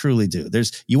it. I truly do.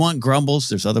 You want grumbles?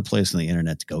 There's other places on the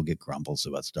internet to go get grumbles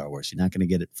about Star Wars. You're not going to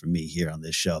get it from me here on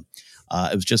this show.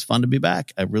 It was just fun to be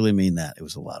back. I really mean that. It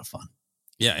was a lot of fun.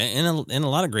 Yeah, and a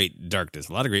lot of great darkness,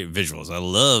 a lot of great visuals. I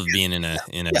love being in a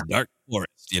dark forest,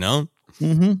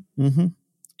 Mm-hmm.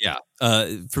 Yeah.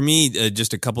 For me,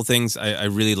 just a couple things. I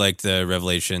really liked the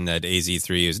revelation that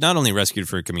AZ3 is not only rescued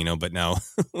for Kamino, but now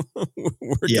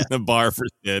working the bar for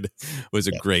Sid was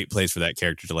a great place for that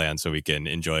character to land so we can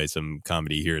enjoy some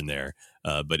comedy here and there,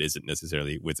 but isn't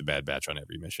necessarily with a Bad Batch on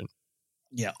every mission.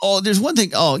 Yeah. Oh, there's one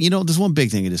thing. Oh, there's one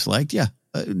big thing I disliked. Yeah.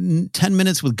 10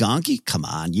 minutes with Gonki. Come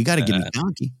on. You got to give me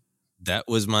Gonki. That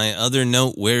was my other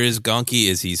note. Where is Gonki?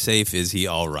 Is he safe? Is he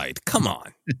all right? Come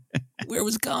on. Where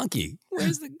was Gonki?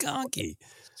 Where's the Gonki?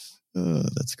 Oh,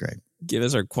 that's great. Give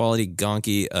us our quality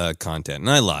Gonki content. And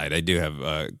I lied. I do have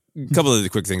a couple of the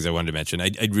quick things I wanted to mention. I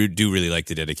do really like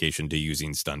the dedication to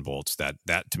using stun bolts. That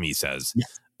to me says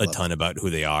a ton about who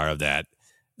they are. Of that,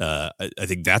 I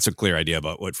think that's a clear idea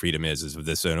about what freedom is with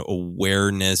this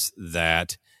awareness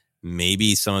that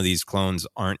maybe some of these clones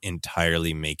aren't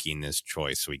entirely making this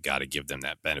choice. So we got to give them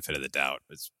that benefit of the doubt.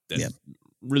 That's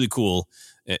really cool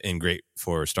and great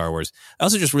for Star Wars. I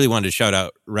also just really wanted to shout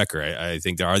out Wrecker. I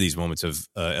think there are these moments of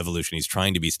evolution. He's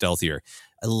trying to be stealthier.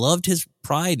 I loved his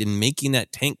pride in making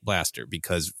that tank blaster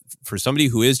because for somebody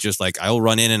who is just like, I'll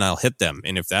run in and I'll hit them.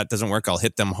 And if that doesn't work, I'll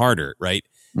hit them harder. Right.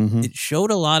 Mm-hmm. It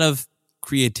showed a lot of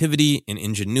creativity and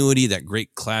ingenuity, that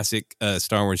great classic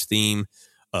Star Wars theme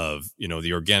of,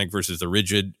 the organic versus the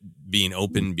rigid, being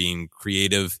open, being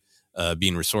creative,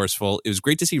 being resourceful. It was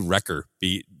great to see Wrecker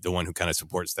be the one who kind of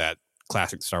supports that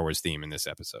classic Star Wars theme in this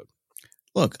episode.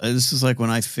 Look, this is like when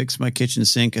I fix my kitchen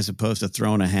sink as opposed to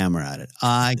throwing a hammer at it.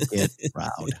 I get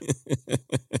proud.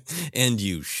 And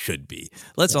you should be.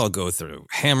 Let's all go through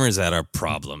hammers at our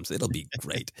problems. It'll be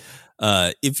great.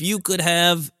 If you could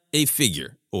have a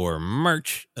figure or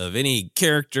merch of any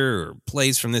character or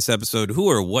place from this episode, who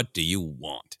or what do you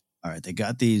want? All right, they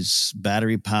got these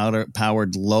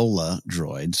battery-powered Lola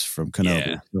droids from Kenobi.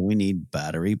 Yeah. So we need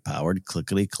battery-powered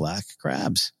clickety-clack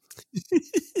crabs.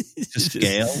 To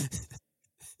scale.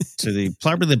 To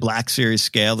probably the Black Series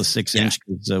scale, the 6-inch.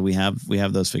 We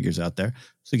have those figures out there.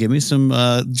 So give me some.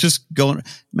 Just going.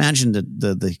 Imagine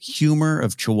the humor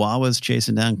of Chihuahuas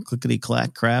chasing down clickety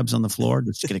clack crabs on the floor.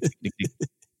 Just get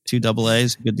 2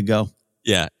 AA's, good to go.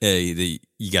 Yeah, you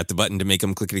got the button to make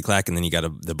them clickety clack, and then you got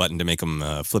the button to make them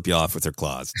flip you off with their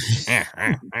claws.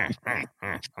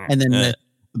 And then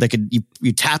they could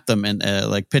you tap them and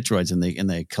like Pitroids, and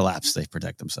they collapse. They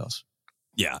protect themselves.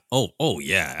 Yeah. Oh,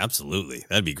 yeah, absolutely.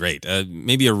 That'd be great.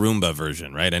 Maybe a Roomba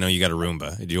version, right? I know you got a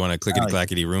Roomba. Do you want a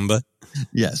clickety-clackety Roomba?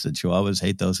 Yes, and Chihuahuas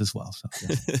hate those as well. So,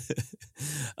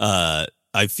 yeah.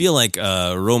 I feel like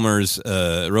Romar's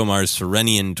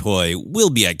Serenian toy will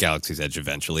be at Galaxy's Edge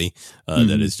eventually.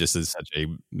 That is just such a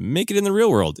make it in the real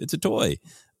world. It's a toy.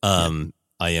 I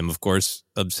am, of course,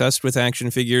 obsessed with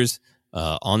action figures.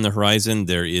 On the horizon,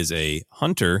 there is a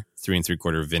Hunter 3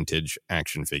 3/4 vintage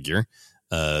action figure.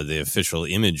 The official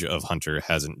image of Hunter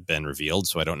hasn't been revealed,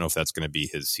 so I don't know if that's going to be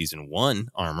his season 1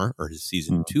 armor or his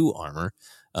season 2 armor.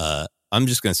 I'm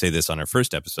just going to say this on our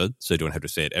first episode, so I don't have to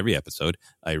say it every episode.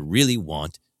 I really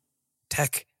want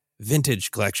Tech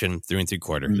Vintage Collection 3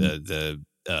 3/4.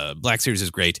 The Black Series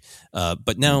is great,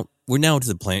 but now we're to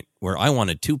the point where I want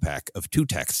a 2-pack of 2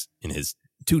 Techs in his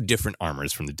 2 different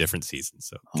armors from the different seasons.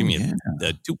 So give me a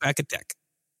 2-pack of Tech.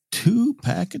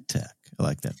 2-pack of Tech. I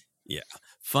like that. Yeah.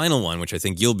 Final one, which I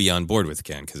think you'll be on board with,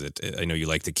 Ken, because I know you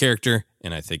like the character,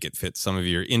 and I think it fits some of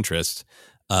your interests.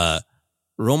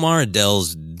 Romar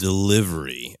Adele's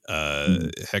delivery,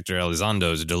 Hector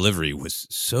Elizondo's delivery was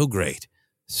so great,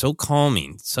 so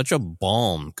calming, such a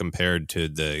balm compared to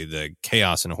the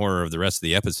chaos and horror of the rest of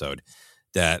the episode,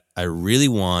 that I really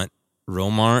want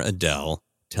Romar Adele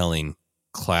telling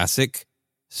classic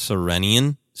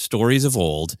Serenian stories of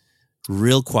old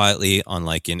real quietly on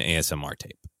like an ASMR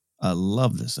tape. I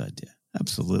love this idea.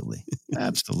 Absolutely.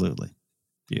 Absolutely.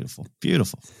 Beautiful.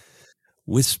 Beautiful.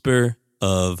 Whisper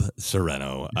of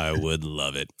Sereno. I would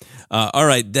love it. All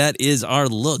right. That is our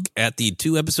look at the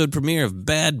 2-episode premiere of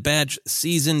Bad Batch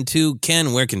Season 2.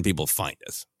 Ken, where can people find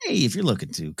us? Hey, if you're looking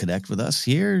to connect with us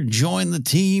here, join the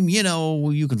team,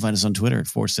 you can find us on Twitter at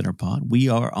Force Center Pod. We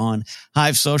are on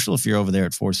Hive Social. If you're over there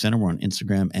at Force Center, we're on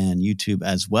Instagram and YouTube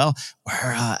as well. We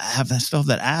have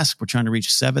that ask. We're trying to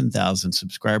reach 7,000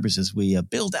 subscribers as we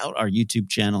build out our YouTube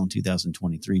channel in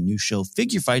 2023. New show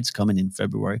Figure Fights coming in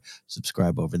February.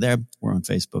 Subscribe over there. We're on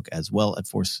Facebook as well at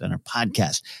Force Center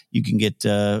Podcast. You can get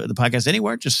the podcast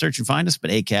anywhere. Just search and find us, but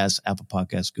Acast, Apple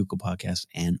Podcasts, Google Podcasts,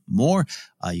 and more.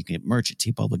 You can get merch at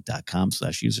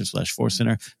tpublic.com/user/Force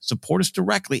Center. Support us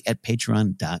directly at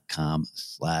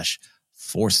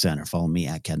patreon.com/Force Center. Follow me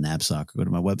at Ken Napzok or go to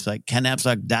my website,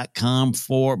 kennapzok.com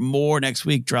for more. Next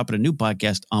week, dropping a new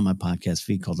podcast on my podcast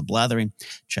feed called The Blathering.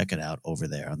 Check it out over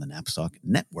there on the Napzok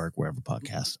Network, wherever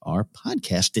podcasts are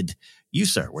podcasted. You,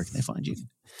 sir, where can they find you?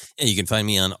 Yeah, you can find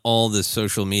me on all the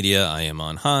social media. I am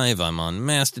on Hive. I'm on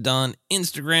Mastodon,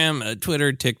 Instagram,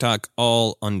 Twitter, TikTok,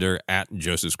 all under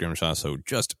 @Joseph Scrimshaw. So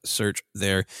just search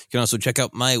there. You can also check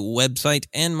out my website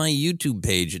and my YouTube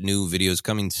page. New videos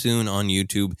coming soon on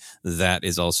YouTube. That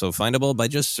is also findable by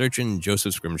just searching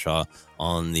Joseph Scrimshaw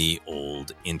on the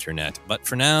old internet. But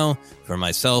for now, for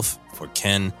myself, for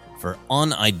Ken, for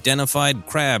unidentified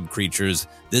crab creatures,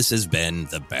 this has been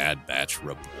the Bad Batch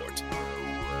Report.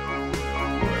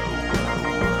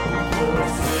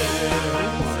 Force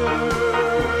Center.